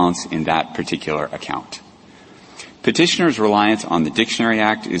the balance in that particular account. Petitioner's reliance on the Dictionary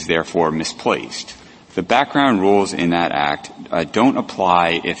Act is therefore misplaced. The background rules in that act don't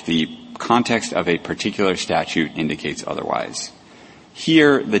apply if the context of a particular statute indicates otherwise.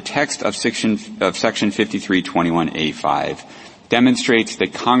 Here, the text of Section 5321A5 demonstrates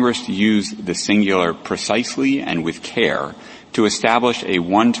that Congress used the singular precisely and with care to establish a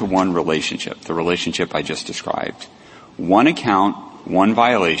one-to-one relationship, the relationship I just described. One account, one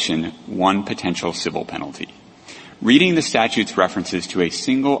violation, one potential civil penalty. Reading the statute's references to a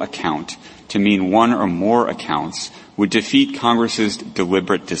single account to mean one or more accounts would defeat Congress's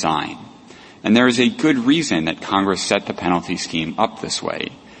deliberate design. And there is a good reason that Congress set the penalty scheme up this way.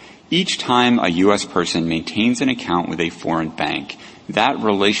 Each time a U.S. person maintains an account with a foreign bank, that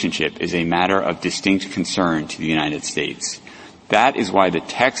relationship is a matter of distinct concern to the United States. That is why the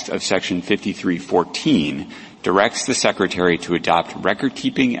text of Section 5314 directs the Secretary to adopt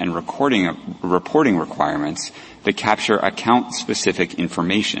record-keeping and reporting requirements that capture account-specific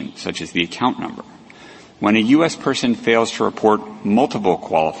information, such as the account number. When a U.S. person fails to report multiple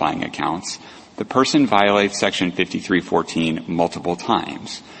qualifying accounts, the person violates Section 5314 multiple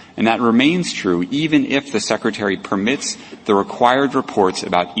times. And that remains true even if the Secretary permits the required reports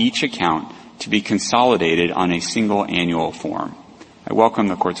about each account to be consolidated on a single annual form. I welcome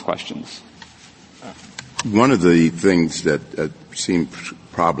the Court's questions. One of the things that seems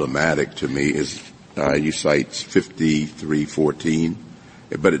problematic to me is you cite 5314,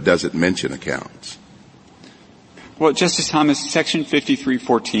 but it doesn't mention accounts. Well, Justice Thomas, Section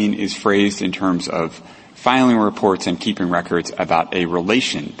 5314 is phrased in terms of filing reports and keeping records about a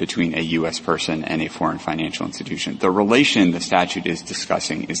relation between a U.S. person and a foreign financial institution. The relation the statute is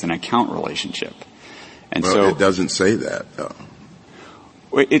discussing is an account relationship. And well, so it doesn't say that, though.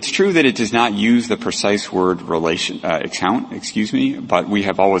 It's true that it does not use the precise word account, but we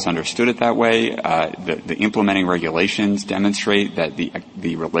have always understood it that way. The implementing regulations demonstrate that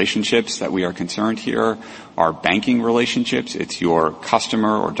the relationships that we are concerned here are banking relationships. It's your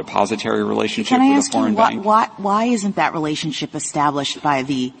customer or depository relationship with a foreign bank. Why isn't that relationship established by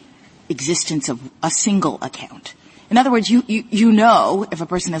the existence of a single account? In other words, you know if a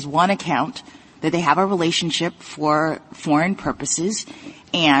person has one account that they have a relationship for foreign purposes,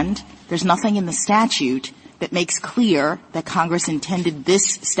 and there's nothing in the statute that makes clear that Congress intended this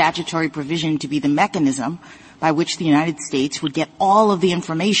statutory provision to be the mechanism by which the United States would get all of the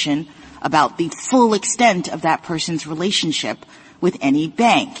information about the full extent of that person's relationship with any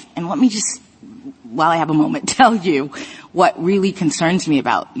bank. And let me just, while I have a moment, tell you what really concerns me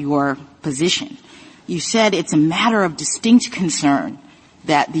about your position. You said it's a matter of distinct concern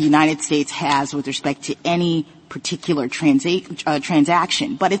that the United States has with respect to any particular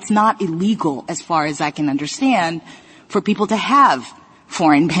transaction. But it's not illegal, as far as I can understand, for people to have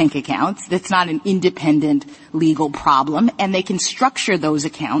foreign bank accounts. That's not an independent legal problem, and they can structure those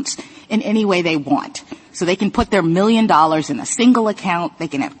accounts in any way they want. So they can put their $1 million in a single account. They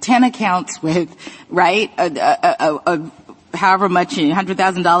can have 10 accounts with, right, however much,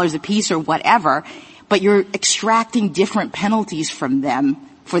 $100,000 apiece or whatever. But you're extracting different penalties from them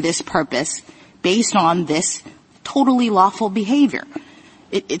for this purpose based on this totally lawful behavior.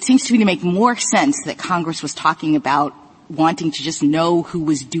 It seems to me to make more sense that Congress was talking about wanting to just know who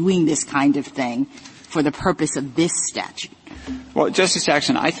was doing this kind of thing for the purpose of this statute. Well, Justice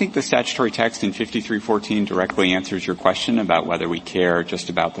Jackson, I think the statutory text in 5314 directly answers your question about whether we care just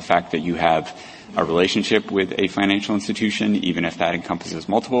about the fact that you have a relationship with a financial institution, even if that encompasses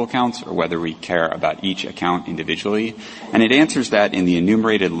multiple accounts, or whether we care about each account individually. And it answers that in the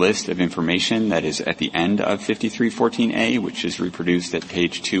enumerated list of information that is at the end of 5314A, which is reproduced at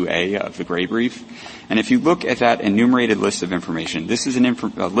page 2A of the gray brief. And if you look at that enumerated list of information, this is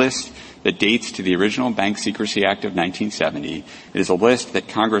a list that dates to the original Bank Secrecy Act of 1970. It is a list that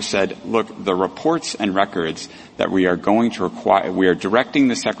Congress said, look, the reports and records that we are going to require, we are directing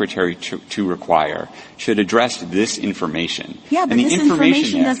the Secretary to require, should address this information. Yeah, but this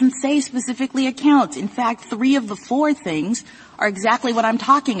information doesn't say specifically accounts. In fact, 3 of the 4 things are exactly what I'm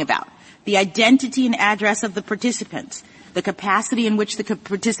talking about. the identity and address of the participants, the capacity in which the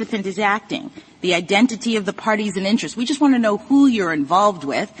participant is acting, the identity of the parties and interests. We just want to know who you're involved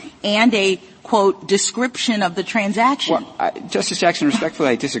with and a, quote, description of the transaction. Well, Justice Jackson, respectfully,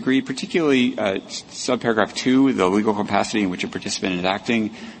 I disagree, particularly subparagraph 2, the legal capacity in which a participant is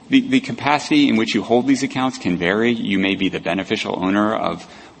acting. The capacity in which you hold these accounts can vary. You may be the beneficial owner of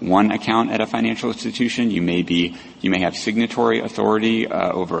one account at a financial institution. You may have signatory authority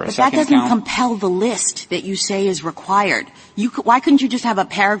over a second account. But that doesn't compel the list that you say is required. Why couldn't you just have a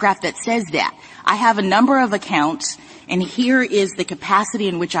paragraph that says that? I have a number of accounts, and here is the capacity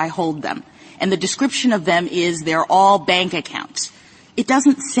in which I hold them. And the description of them is they're all bank accounts. It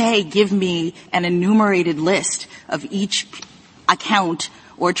doesn't say give me an enumerated list of each account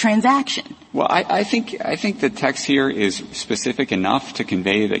or transaction. Well, I think the text here is specific enough to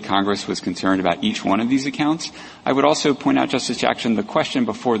convey that Congress was concerned about each one of these accounts. I would also point out, Justice Jackson, the question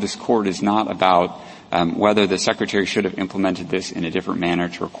before this Court is not about whether the Secretary should have implemented this in a different manner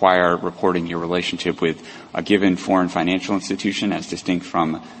to require reporting your relationship with a given foreign financial institution as distinct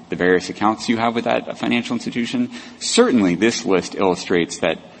from the various accounts you have with that financial institution. Certainly this list illustrates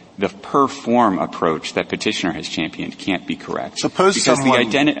that the per form approach that petitioner has championed can't be correct. Suppose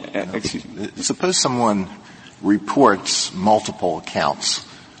someone reports multiple accounts,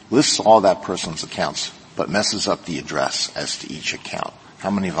 lists all that person's accounts, but messes up the address as to each account. How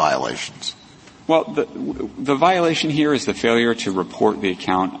many violations? Well, the violation here is the failure to report the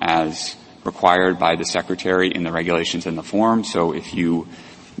account as required by the Secretary in the regulations in the form. So if you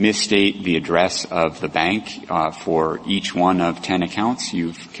misstate the address of the bank for each one of 10 accounts,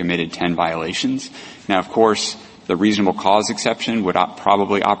 you've committed 10 violations. Now, of course, the reasonable cause exception would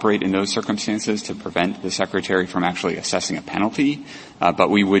probably operate in those circumstances to prevent the Secretary from actually assessing a penalty. But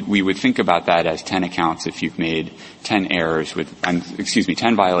we would think about that as 10 accounts if you've made 10 errors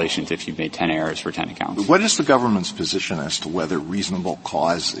 10 violations if you've made 10 errors for 10 accounts. What is the government's position as to whether reasonable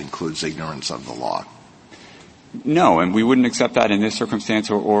cause includes ignorance of the law? No, and we wouldn't accept that in this circumstance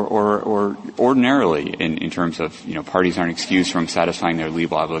or ordinarily in terms of, parties aren't excused from satisfying their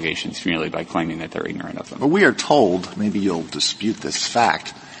legal obligations merely by claiming that they're ignorant of them. But we are told, maybe you'll dispute this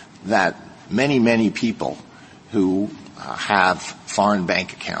fact, that many, many people who have foreign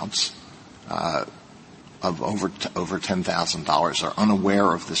bank accounts of over $10,000 are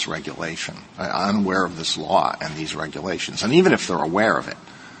unaware of this regulation, unaware of this law and these regulations. And even if they're aware of it,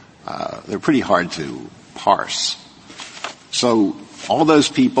 they're pretty hard to parse. So all those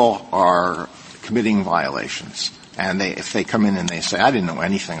people are committing violations. And if they come in and they say, I didn't know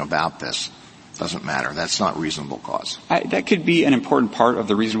anything about this, doesn't matter. That's not reasonable cause. That could be an important part of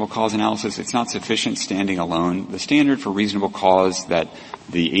the reasonable cause analysis. It's not sufficient standing alone. The standard for reasonable cause that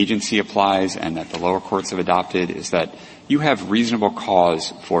the agency applies and that the lower courts have adopted is that you have reasonable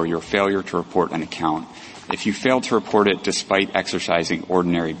cause for your failure to report an account if you fail to report it despite exercising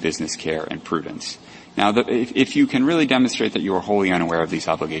ordinary business care and prudence. Now, if you can really demonstrate that you are wholly unaware of these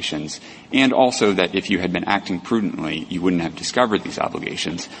obligations, and also that if you had been acting prudently, you wouldn't have discovered these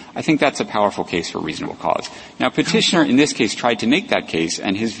obligations, I think that's a powerful case for reasonable cause. Now, petitioner in this case tried to make that case,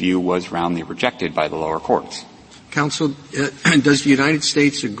 and his view was roundly rejected by the lower courts. Counsel, does the United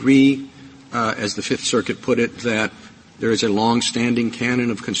States agree, as the Fifth Circuit put it, that there is a long-standing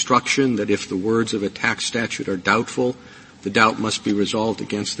canon of construction that if the words of a tax statute are doubtful, the doubt must be resolved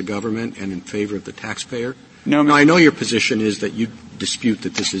against the government and in favor of the taxpayer? No, I know your position is that you dispute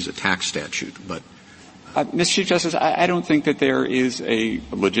that this is a tax statute, but Mr. Chief Justice, I don't think that there is a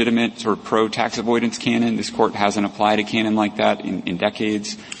legitimate sort of pro-tax avoidance canon. This Court hasn't applied a canon like that in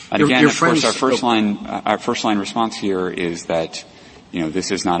decades. And again, of course, our first line response here is that, this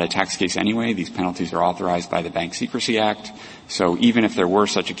is not a tax case anyway. These penalties are authorized by the Bank Secrecy Act. So even if there were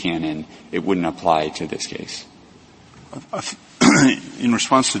such a canon, it wouldn't apply to this case. In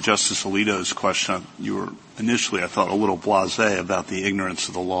response to Justice Alito's question, you were initially, I thought, a little blasé about the ignorance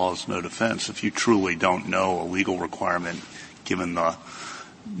of the law is no defense. If you truly don't know a legal requirement, given the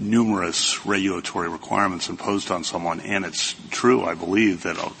numerous regulatory requirements imposed on someone, and it's true, I believe,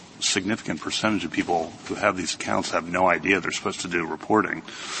 that a significant percentage of people who have these accounts have no idea they're supposed to do reporting,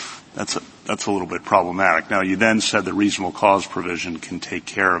 that's a little bit problematic. Now, you then said the reasonable cause provision can take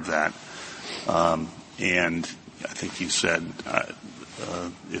care of that, and I think you said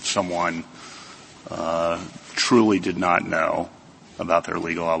if someone truly did not know about their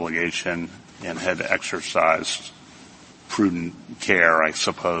legal obligation and had exercised prudent care, I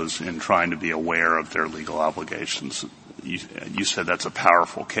suppose, in trying to be aware of their legal obligations, you said that's a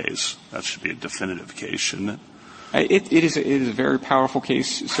powerful case. That should be a definitive case, shouldn't it? It is a very powerful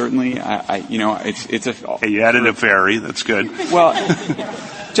case, certainly. You added a very, that's good. Well,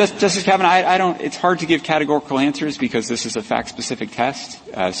 Justice Kavanaugh, it's hard to give categorical answers because this is a fact-specific test.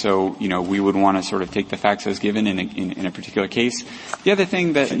 So, we would want to sort of take the facts as given in a particular case. The other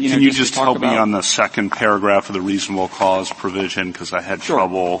thing that, Can you just help me on the second paragraph of the reasonable cause provision? Because I had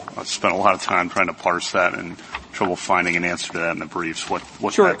trouble. I spent a lot of time trying to parse that and trouble finding an answer to that in the briefs. What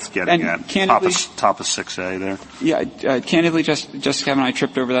that's getting at? Top of 6A there? Yeah, candidly, Justice Kavanaugh, I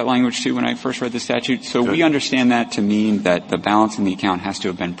tripped over that language too when I first read the statute. So we understand that to mean that the balance in the account has to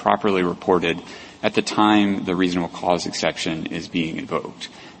have been properly reported at the time the reasonable cause exception is being invoked.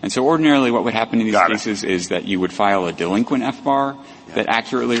 And so ordinarily what would happen in these cases is that you would file a delinquent FBAR that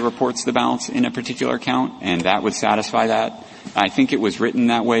accurately reports the balance in a particular account, and that would satisfy that. I think it was written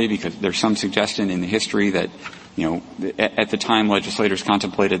that way because there's some suggestion in the history that, at the time legislators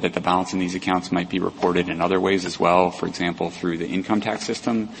contemplated that the balance in these accounts might be reported in other ways as well, for example, through the income tax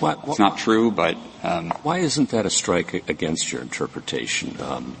system. It's not true, but why isn't that a strike against your interpretation?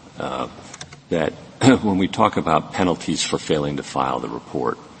 That when we talk about penalties for failing to file the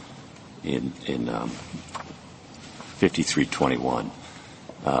report in 5321,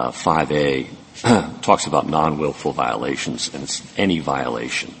 5A talks about non-willful violations, and it's any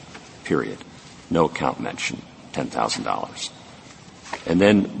violation, period. No account mentioned, $10,000. And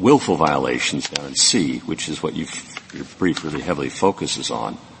then willful violations down in C, which is what your brief really heavily focuses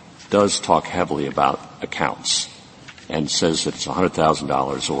on, does talk heavily about accounts and says that it's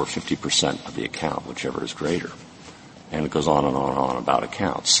 $100,000 or 50% of the account, whichever is greater. And it goes on and on and on about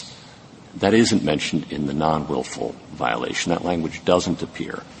accounts. That isn't mentioned in the non-willful violation. That language doesn't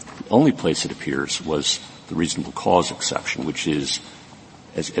appear. The only place it appears was the reasonable cause exception, which is,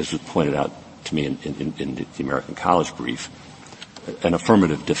 as was pointed out to me in the American College brief, an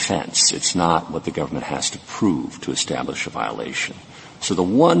affirmative defense. It's not what the government has to prove to establish a violation. So the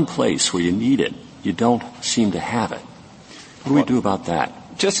one place where you need it, you don't seem to have it. What do we do about that?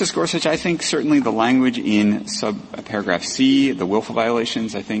 Justice Gorsuch, I think certainly the language in paragraph C, the willful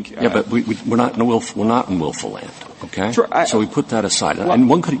violations, I think. But we're not in willful land. Okay. Sure. So we put that aside, and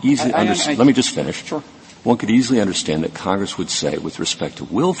one could easily understand. Let me just finish. Sure. One could easily understand that Congress would say, with respect to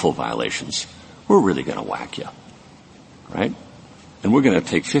willful violations, we're really going to whack you, right? And we're going to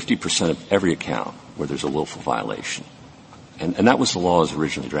take 50% of every account where there's a willful violation, and that was the law as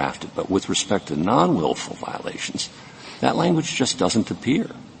originally drafted. But with respect to non-willful violations, that language just doesn't appear.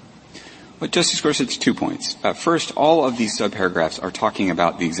 But Justice Gorsuch, 2 points. First, all of these subparagraphs are talking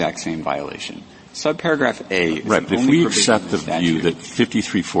about the exact same violation. Subparagraph A is right, but if we accept the view that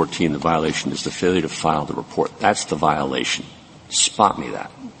 5314, the violation, is the failure to file the report, that's the violation. Spot me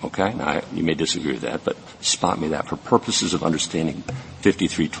that, okay? Now, you may disagree with that, but spot me that for purposes of understanding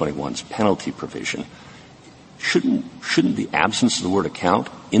 5321's penalty provision. Shouldn't the absence of the word account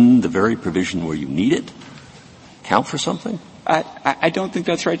in the very provision where you need it count for something? I don't think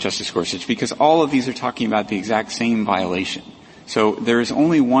that's right, Justice Gorsuch, because all of these are talking about the exact same violation. So there is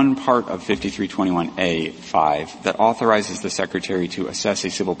only one part of 5321A5 that authorizes the Secretary to assess a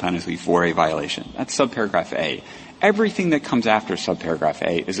civil penalty for a violation. That's subparagraph A. Everything that comes after subparagraph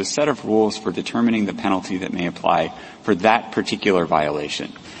A is a set of rules for determining the penalty that may apply for that particular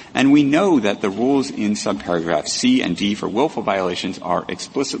violation. And we know that the rules in subparagraphs C and D for willful violations are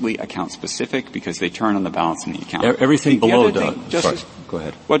explicitly account-specific because they turn on the balance in the account. Everything below does. Go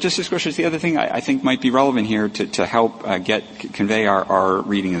ahead. Well, Justice Gorsuch, the other thing I think might be relevant here to help convey our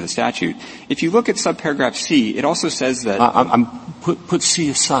reading of the statute. If you look at subparagraph C, it also says that put C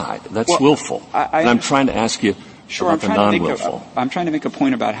aside. That's willful. And I'm trying to ask you. Sure, I'm trying to make a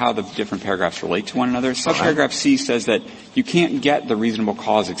point about how the different paragraphs relate to one another. Subparagraph C says that you can't get the reasonable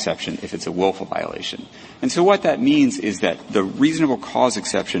cause exception if it's a willful violation. And so what that means is that the reasonable cause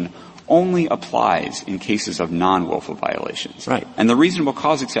exception only applies in cases of non-willful violations. Right. And the reasonable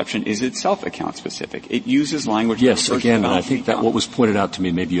cause exception is itself account-specific. It uses language. Yes, again, and I think that what was pointed out to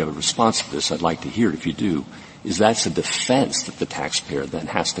me, maybe you have a response to this, I'd like to hear it if you do, is that's a defense that the taxpayer then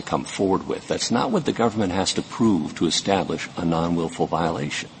has to come forward with. That's not what the government has to prove to establish a non-willful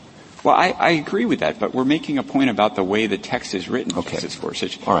violation. Well, I agree with that, but we're making a point about the way the text is written, okay. Justice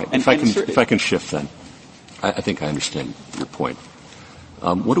Gorsuch. All right. If I can shift then. I think I understand your point.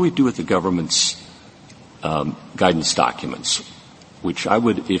 What do we do with the government's guidance documents, which I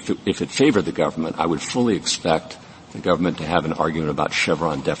would, if it favored the government, I would fully expect the government to have an argument about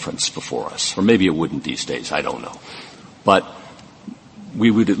Chevron deference before us. Or maybe it wouldn't these days, I don't know. But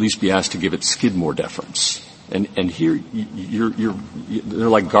we would at least be asked to give it Skidmore deference. And here, they're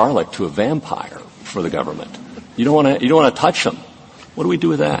like garlic to a vampire for the government. You don't want to touch them. What do we do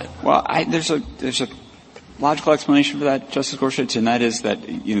with that? Well, there's a logical explanation for that, Justice Gorsuch, and that is that,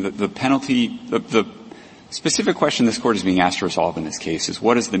 the penalty, the specific question this Court is being asked to resolve in this case is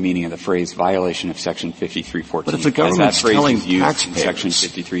what is the meaning of the phrase violation of Section 5314? But if the government's telling taxpayers in Section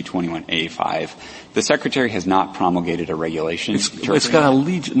 5321A5, the Secretary has not promulgated a regulation. It's got a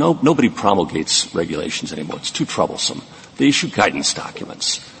legion. Nobody promulgates regulations anymore. It's too troublesome. They issue guidance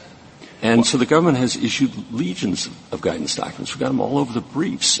documents. And so the government has issued legions of guidance documents. We've got them all over the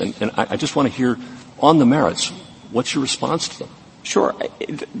briefs. And I just want to hear, on the merits, what's your response to them? Sure.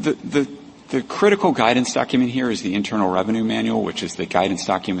 The critical guidance document here is the Internal Revenue Manual, which is the guidance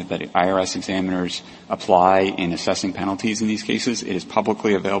document that IRS examiners apply in assessing penalties in these cases. It is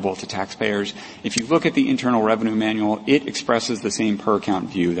publicly available to taxpayers. If you look at the Internal Revenue Manual, it expresses the same per-account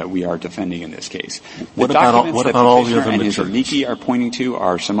view that we are defending in this case. What about all the other and his amici are pointing to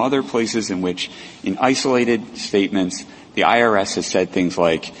are some other places in which, in isolated statements, the IRS has said things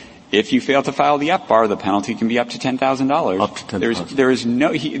like, if you fail to file the FBAR, the penalty can be up to $10,000. Up to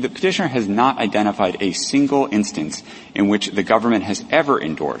 $10,000. The petitioner has not identified a single instance in which the government has ever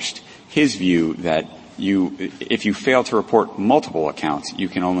endorsed his view that if you fail to report multiple accounts, you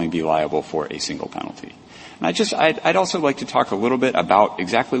can only be liable for a single penalty. And I'd also like to talk a little bit about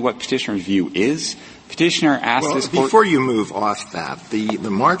exactly what petitioner's view is. Petitioner asked this Court. Before you move off that, the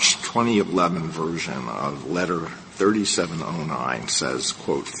March 2011 version of letter 3709 says,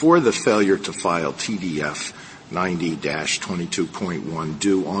 quote, for the failure to file TDF 90-22.1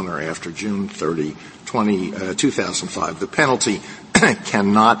 due on or after June 30, 2005, the penalty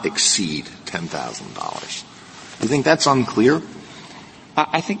cannot exceed $10,000. You think that's unclear?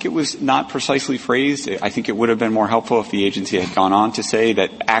 I think it was not precisely phrased. I think it would have been more helpful if the agency had gone on to say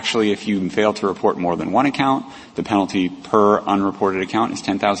that actually if you fail to report more than one account, the penalty per unreported account is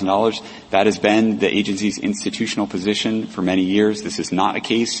 $10,000. That has been the agency's institutional position for many years. This is not a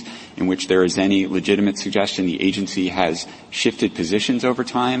case in which there is any legitimate suggestion the agency has shifted positions over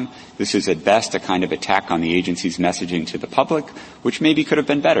time. This is at best a kind of attack on the agency's messaging to the public, which maybe could have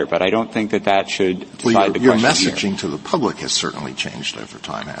been better, but I don't think that should decide the question. Your messaging to the public has certainly changed over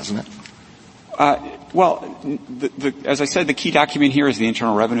time, hasn't it? As I said, the key document here is the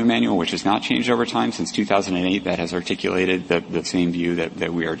Internal Revenue Manual, which has not changed over time since 2008. That has articulated the same view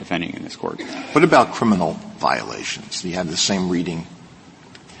that we are defending in this Court. What about criminal violations? Do you have the same reading?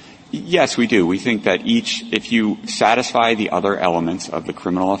 Yes, we do. We think that if you satisfy the other elements of the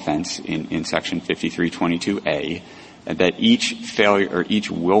criminal offense in Section 5322A, that each failure or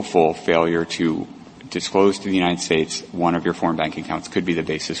each willful failure to disclose to the United States one of your foreign bank accounts could be the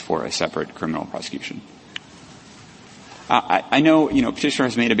basis for a separate criminal prosecution. I know, petitioner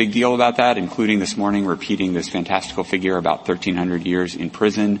has made a big deal about that, including this morning repeating this fantastical figure about 1,300 years in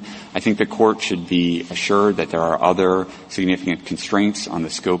prison. I think the Court should be assured that there are other significant constraints on the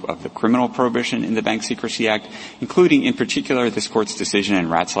scope of the criminal prohibition in the Bank Secrecy Act, including in particular this Court's decision in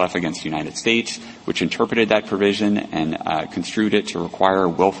Ratzlaff against the United States, which interpreted that provision and construed it to require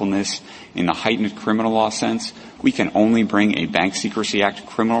willfulness in the heightened criminal law sense. We can only bring a Bank Secrecy Act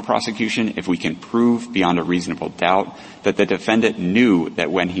criminal prosecution if we can prove beyond a reasonable doubt that the defendant knew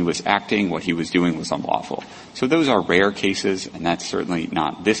that when he was acting, what he was doing was unlawful. So those are rare cases, and that's certainly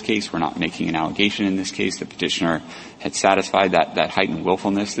not this case. We're not making an allegation in this case. The petitioner had satisfied that heightened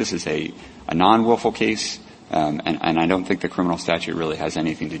willfulness. This is a non-willful case, and I don't think the criminal statute really has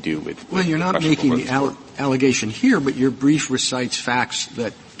anything to do with Well, you're not making the allegation here, but your brief recites facts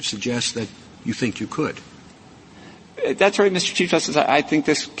that suggest that you think you could. That's right, Mr. Chief Justice. I think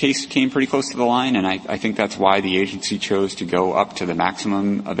this case came pretty close to the line, and I think that's why the agency chose to go up to the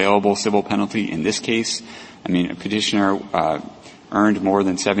maximum available civil penalty in this case. I mean, a petitioner earned more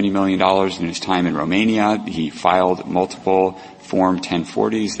than $70 million in his time in Romania. He filed multiple Form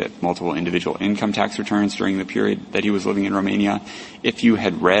 1040s, multiple individual income tax returns during the period that he was living in Romania. If you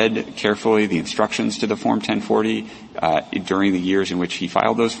had read carefully the instructions to the Form 1040 during the years in which he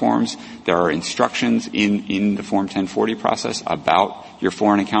filed those forms, there are instructions in the Form 1040 process about your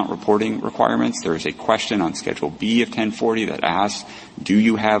foreign account reporting requirements. There is a question on Schedule B of 1040 that asks, do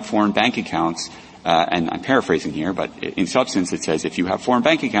you have foreign bank accounts? And I'm paraphrasing here, but in substance it says if you have foreign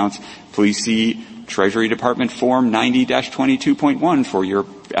bank accounts, please see Treasury Department Form 90-22.1 for your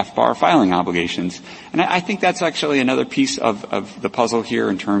FBAR filing obligations. And I think that's actually another piece of the puzzle here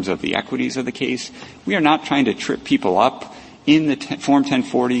in terms of the equities of the case. We are not trying to trip people up in the Form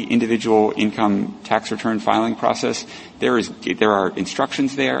 1040 individual income tax return filing process. There are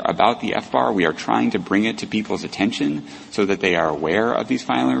instructions there about the FBAR. We are trying to bring it to people's attention so that they are aware of these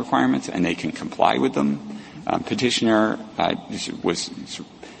filing requirements and they can comply with them. Petitioner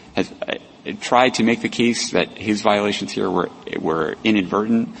tried to make the case that his violations here were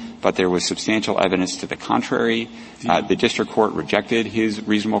inadvertent, but there was substantial evidence to the contrary. The district court rejected his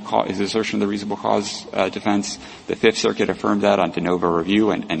assertion of the reasonable cause defense. The Fifth Circuit affirmed that on de novo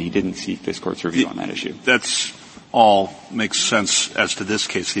review, and he didn't seek this court's review on that issue. That's all makes sense as to this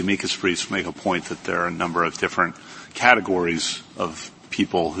case. The amicus briefs make a point that there are a number of different categories of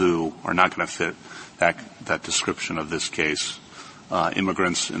people who are not going to fit that description of this case.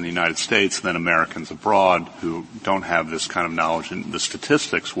 Immigrants in the United States, and then Americans abroad who don't have this kind of knowledge. And the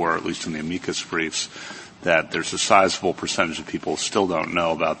statistics were, at least in the amicus briefs, that there's a sizable percentage of people who still don't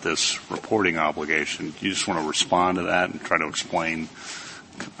know about this reporting obligation. You just want to respond to that and try to explain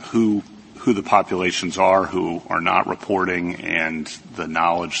who the populations are who are not reporting and the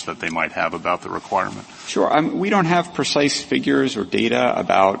knowledge that they might have about the requirement? Sure. We don't have precise figures or data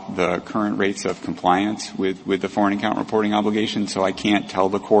about the current rates of compliance with the foreign account reporting obligation, so I can't tell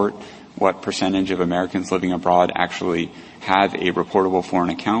the court what percentage of Americans living abroad actually have a reportable foreign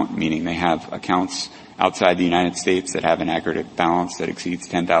account, meaning they have accounts outside the United States that have an aggregate balance that exceeds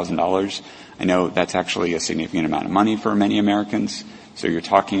 $10,000. I know that's actually a significant amount of money for many Americans. So you're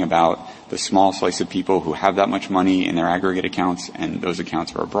talking about the small slice of people who have that much money in their aggregate accounts, and those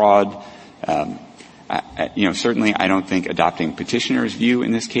accounts are abroad. Certainly I don't think adopting petitioner's view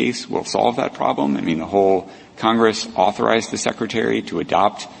in this case will solve that problem. I mean, the whole Congress authorized the Secretary to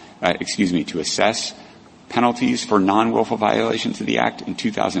to assess penalties for non-willful violations of the Act in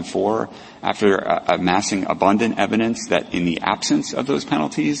 2004 after amassing abundant evidence that in the absence of those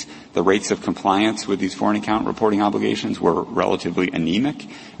penalties, the rates of compliance with these foreign account reporting obligations were relatively anemic,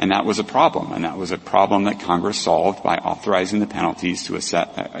 and that was a problem. And that was a problem that Congress solved by authorizing the penalties to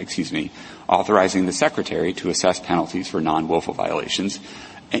authorizing the Secretary to assess penalties for non-willful violations.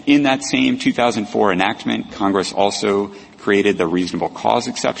 In that same 2004 enactment, Congress also created the reasonable cause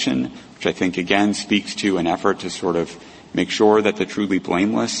exception, which I think, again, speaks to an effort to sort of make sure that the truly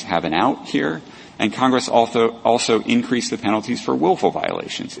blameless have an out here. And Congress also increased the penalties for willful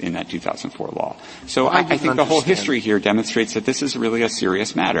violations in that 2004 law. So I think the whole history here demonstrates that this is really a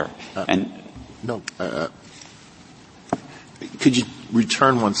serious matter. Could you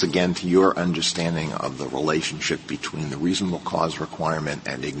return once again to your understanding of the relationship between the reasonable cause requirement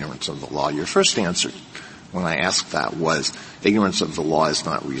and ignorance of the law? Your first answer when I asked that was ignorance of the law is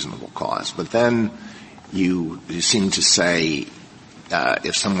not reasonable cause. But then you seem to say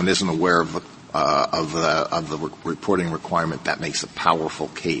if someone isn't aware of the reporting requirement, that makes a powerful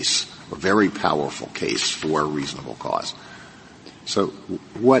case, a very powerful case for reasonable cause. So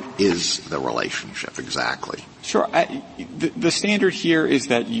what is the relationship exactly? Sure. The standard here is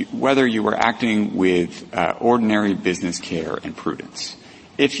that whether you were acting with ordinary business care and prudence.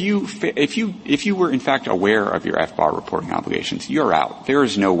 If you were in fact aware of your FBAR reporting obligations, you're out. There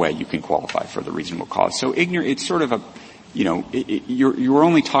is no way you can qualify for the reasonable cause. So it's sort of you're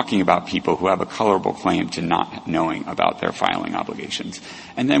only talking about people who have a colorable claim to not knowing about their filing obligations.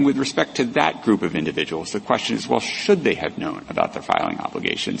 And then with respect to that group of individuals, the question is, well, should they have known about their filing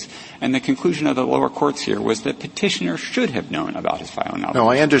obligations? And the conclusion of the lower courts here was that petitioner should have known about his filing obligations. No,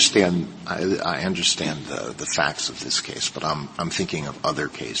 I understand. I understand the facts of this case, but I'm thinking of other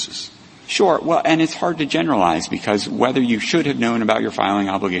cases. Sure. Well, and it's hard to generalize because whether you should have known about your filing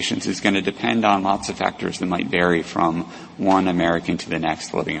obligations is going to depend on lots of factors that might vary from one American to the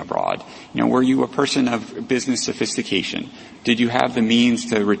next living abroad. Were you a person of business sophistication? Did you have the means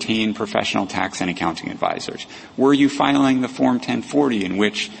to retain professional tax and accounting advisors? Were you filing the Form 1040 in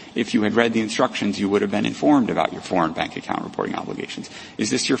which, if you had read the instructions, you would have been informed about your foreign bank account reporting obligations? Is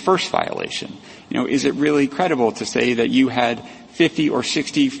this your first violation? Is it really credible to say that you had 50 or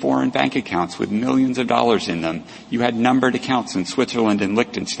 60 foreign bank accounts with millions of dollars in them? You had numbered accounts in Switzerland and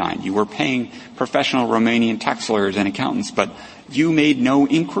Liechtenstein. You were paying professional Romanian tax lawyers and accountants, but you made no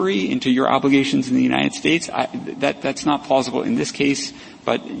inquiry into your obligations in the United States. That's not plausible in this case,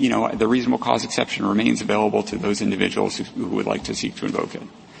 but, the reasonable cause exception remains available to those individuals who would like to seek to invoke it.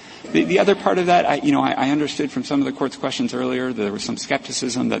 The other part of that, I understood from some of the Court's questions earlier, there was some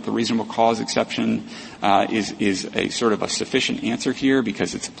skepticism that the reasonable cause exception is a sort of a sufficient answer here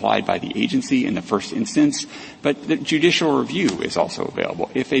because it's applied by the agency in the first instance. But the judicial review is also available.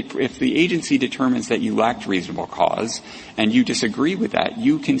 If the agency determines that you lacked reasonable cause and you disagree with that,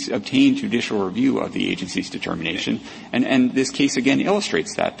 you can obtain judicial review of the agency's determination. And this case again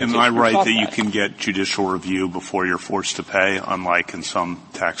illustrates that. Am I right that you can get judicial review before you're forced to pay, unlike in some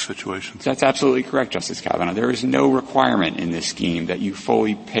tax situations? That's absolutely correct, Justice Kavanaugh. There is no requirement in this scheme that you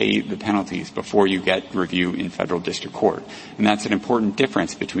fully pay the penalties before you get review in federal district court. And that's an important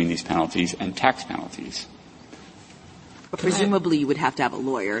difference between these penalties and tax penalties. But presumably you would have to have a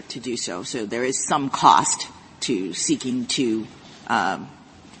lawyer to do so. So there is some cost to seeking to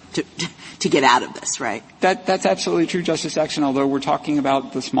get out of this, right? That's absolutely true, Justice Jackson, although we're talking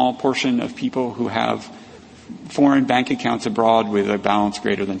about the small portion of people who have foreign bank accounts abroad with a balance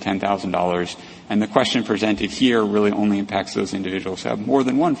greater than $10,000. And the question presented here really only impacts those individuals who have more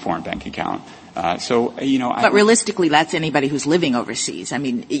than one foreign bank account. But realistically, that's anybody who's living overseas. I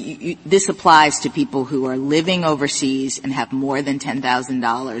mean, this applies to people who are living overseas and have more than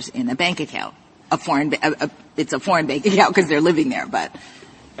 $10,000 in a bank account. It's a foreign bank account because they're living there, but.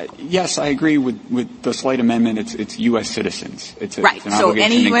 Yes, I agree with the slight amendment. It's U.S. citizens. It's an so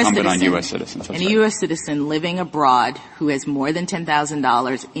obligation incumbent on U.S. citizens. Any U.S. citizen living abroad who has more than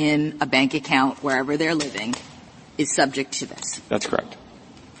 $10,000 in a bank account wherever they're living is subject to this. That's correct.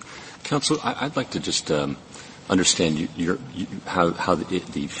 Counsel, I'd like to just understand how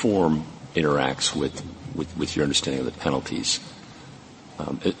the form interacts with your understanding of the penalties.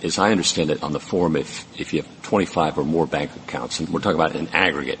 As I understand it, on the form, if you have 25 or more bank accounts, and we're talking about in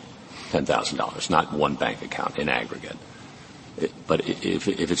aggregate $10,000, not one bank account, in aggregate. But if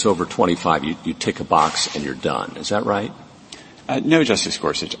it's over 25, you tick a box and you're done. Is that right? No, Justice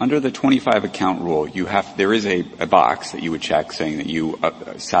Gorsuch. Under the 25 account rule, there is a box that you would check saying that you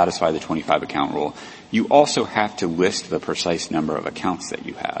satisfy the 25 account rule. You also have to list the precise number of accounts that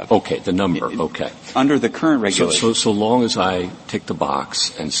you have. Okay, the number. Okay. Under the current regulation. So long as I tick the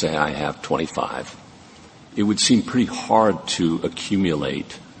box and say I have 25, it would seem pretty hard to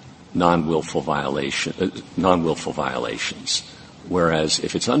accumulate non-willful violations. Whereas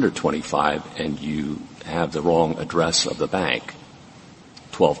if it's under 25 and you have the wrong address of the bank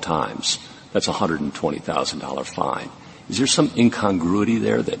 12 times, that's a $120,000 fine. Is there some incongruity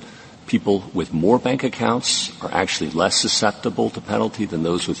there that people with more bank accounts are actually less susceptible to penalty than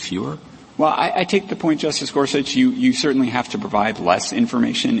those with fewer? Well, I take the point, Justice Gorsuch. You certainly have to provide less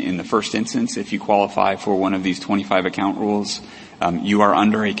information in the first instance if you qualify for one of these 25 account rules. You are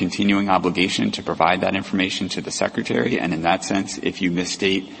under a continuing obligation to provide that information to the Secretary, and in that sense, if you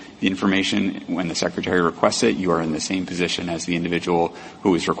misstate the information when the Secretary requests it, you are in the same position as the individual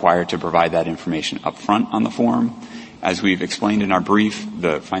who is required to provide that information up front on the form. As we've explained in our brief,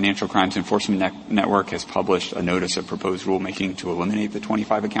 the Financial Crimes Enforcement Network has published a notice of proposed rulemaking to eliminate the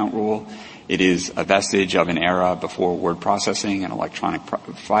 25 account rule. It is a vestige of an era before word processing and electronic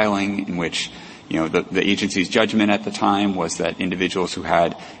filing in which, the agency's judgment at the time was that individuals who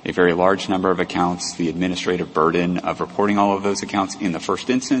had a very large number of accounts, the administrative burden of reporting all of those accounts in the first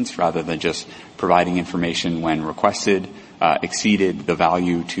instance rather than just providing information when requested, exceeded the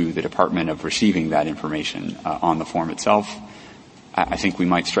value to the department of receiving that information on the form itself. I think we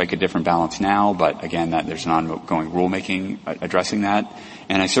might strike a different balance now, but again, there's an ongoing rulemaking addressing that.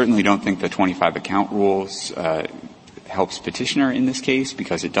 And I certainly don't think the 25 account rules helps petitioner in this case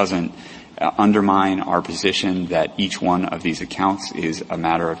because it doesn't undermine our position that each one of these accounts is a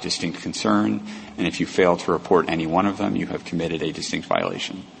matter of distinct concern, and if you fail to report any one of them, you have committed a distinct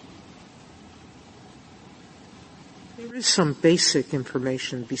violation. There is some basic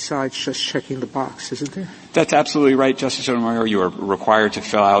information besides just checking the box, isn't there? That's absolutely right, Justice Sotomayor. You are required to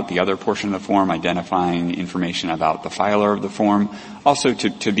fill out the other portion of the form identifying information about the filer of the form. Also,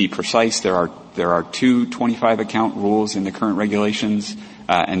 to be precise, there are two 25 account rules in the current regulations,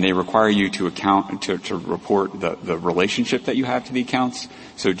 and they require you to report the relationship that you have to the accounts.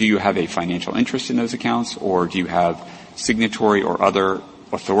 So do you have a financial interest in those accounts, or do you have signatory or other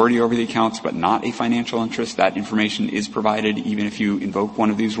authority over the accounts but not a financial interest? That information is provided even if you invoke one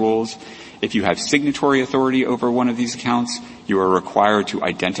of these rules. If you have signatory authority over one of these accounts, you are required to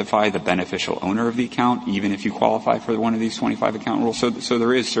identify the beneficial owner of the account even if you qualify for one of these 25 account rules. So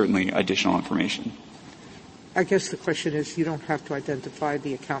there is certainly additional information. I guess the question is you don't have to identify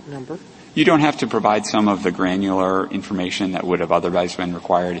the account number? You don't have to provide some of the granular information that would have otherwise been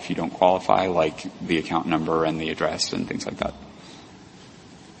required if you don't qualify, like the account number and the address and things like that.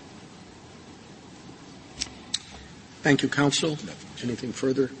 Thank you, counsel. Anything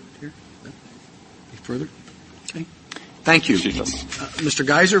further here? No? Any further? Okay. Thank you. Mr.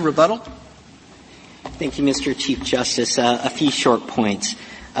 Geiser, rebuttal? Thank you, Mr. Chief Justice. A few short points.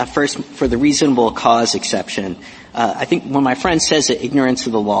 First, for the reasonable cause exception, I think when my friend says that ignorance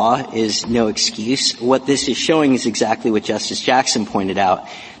of the law is no excuse, what this is showing is exactly what Justice Jackson pointed out.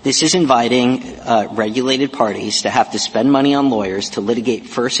 This is inviting regulated parties to have to spend money on lawyers to litigate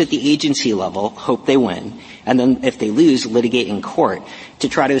first at the agency level, hope they win, and then if they lose, litigate in court to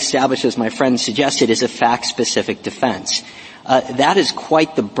try to establish, as my friend suggested, is a fact-specific defense. That is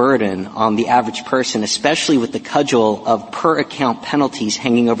quite the burden on the average person, especially with the cudgel of per-account penalties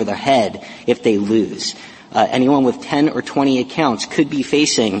hanging over their head if they lose. Anyone with 10 or 20 accounts could be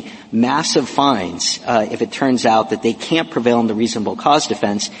facing massive fines if it turns out that they can't prevail in the reasonable cause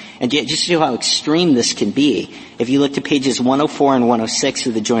defense. And just to show how extreme this can be, if you look to pages 104 and 106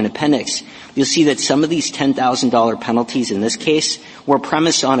 of the Joint Appendix, you'll see that some of these $10,000 penalties in this case were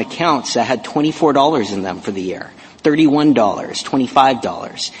premised on accounts that had $24 in them for the year, $31,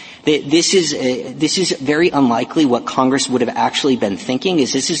 $25. This is very unlikely what Congress would have actually been thinking,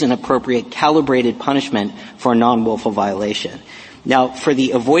 is this is an appropriate calibrated punishment for a non-willful violation. Now, for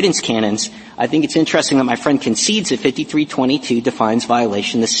the avoidance canons, I think it's interesting that my friend concedes that 5322 defines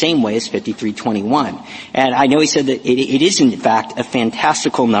violation the same way as 5321. And I know he said that it is, in fact, a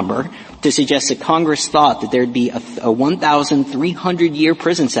fantastical number to suggest that Congress thought that there'd be a 1,300-year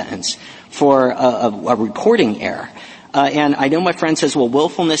prison sentence for a reporting error. And I know my friend says, well,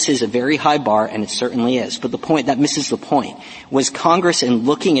 willfulness is a very high bar, and it certainly is. But the point, that misses the point, was Congress in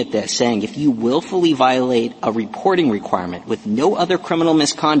looking at this saying if you willfully violate a reporting requirement with no other criminal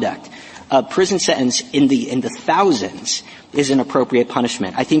misconduct, a prison sentence in the thousands is an appropriate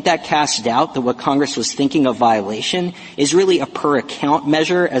punishment. I think that casts doubt that what Congress was thinking of violation is really a per account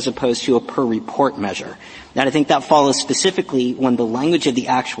measure as opposed to a per report measure. And I think that follows specifically when the language of the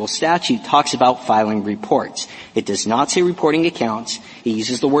actual statute talks about filing reports. It does not say reporting accounts. It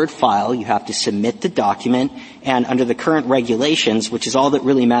uses the word file. You have to submit the document, and under the current regulations, which is all that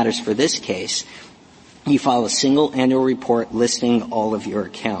really matters for this case, you file a single annual report listing all of your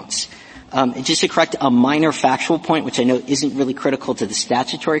accounts. Just to correct a minor factual point, which I know isn't really critical to the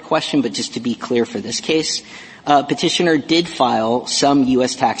statutory question, but just to be clear for this case, petitioner did file some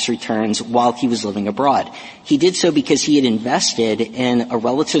U.S. tax returns while he was living abroad. He did so because he had invested in a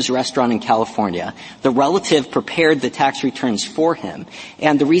relative's restaurant in California. The relative prepared the tax returns for him,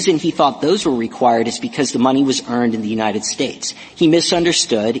 and the reason he thought those were required is because the money was earned in the United States. He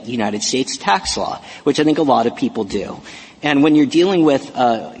misunderstood United States tax law, which I think a lot of people do. And when you're dealing with,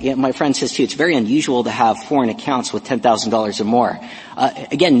 my friend says too, it's very unusual to have foreign accounts with $10,000 or more.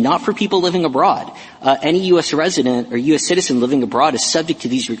 Again, not for people living abroad. Any U.S. resident or U.S. citizen living abroad is subject to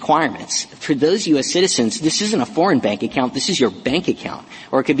these requirements. For those U.S. citizens, this isn't a foreign bank account. This is your bank account.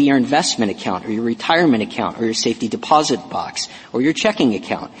 Or it could be your investment account or your retirement account or your safety deposit box or your checking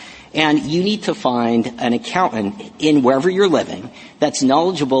account. And you need to find an accountant in wherever you're living that's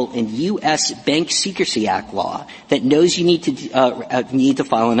knowledgeable in U.S. Bank Secrecy Act law that knows you need to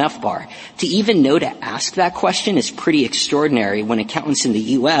file an FBAR. To even know to ask that question is pretty extraordinary when accountants in the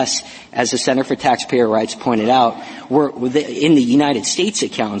U.S., as the Center for Taxpayer Rights pointed out, in the United States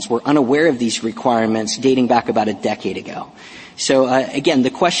accountants were unaware of these requirements dating back about a decade ago. So, again, the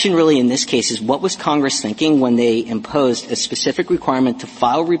question really in this case is what was Congress thinking when they imposed a specific requirement to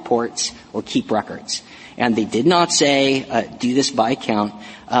file reports or keep records? And they did not say, do this by count.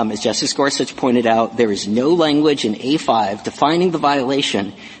 As Justice Gorsuch pointed out, there is no language in A5 defining the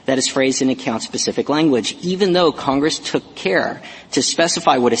violation that is phrased in account-specific language, even though Congress took care to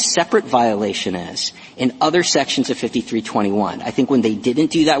specify what a separate violation is in other sections of 5321. I think when they didn't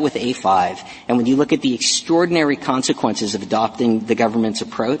do that with A5, and when you look at the extraordinary consequences of adopting the government's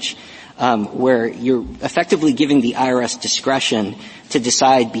approach, where you're effectively giving the IRS discretion to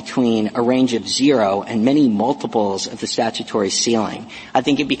decide between a range of 0 and many multiples of the statutory ceiling, I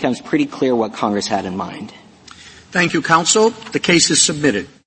think it becomes pretty clear what Congress had in mind. Thank you, counsel. The case is submitted.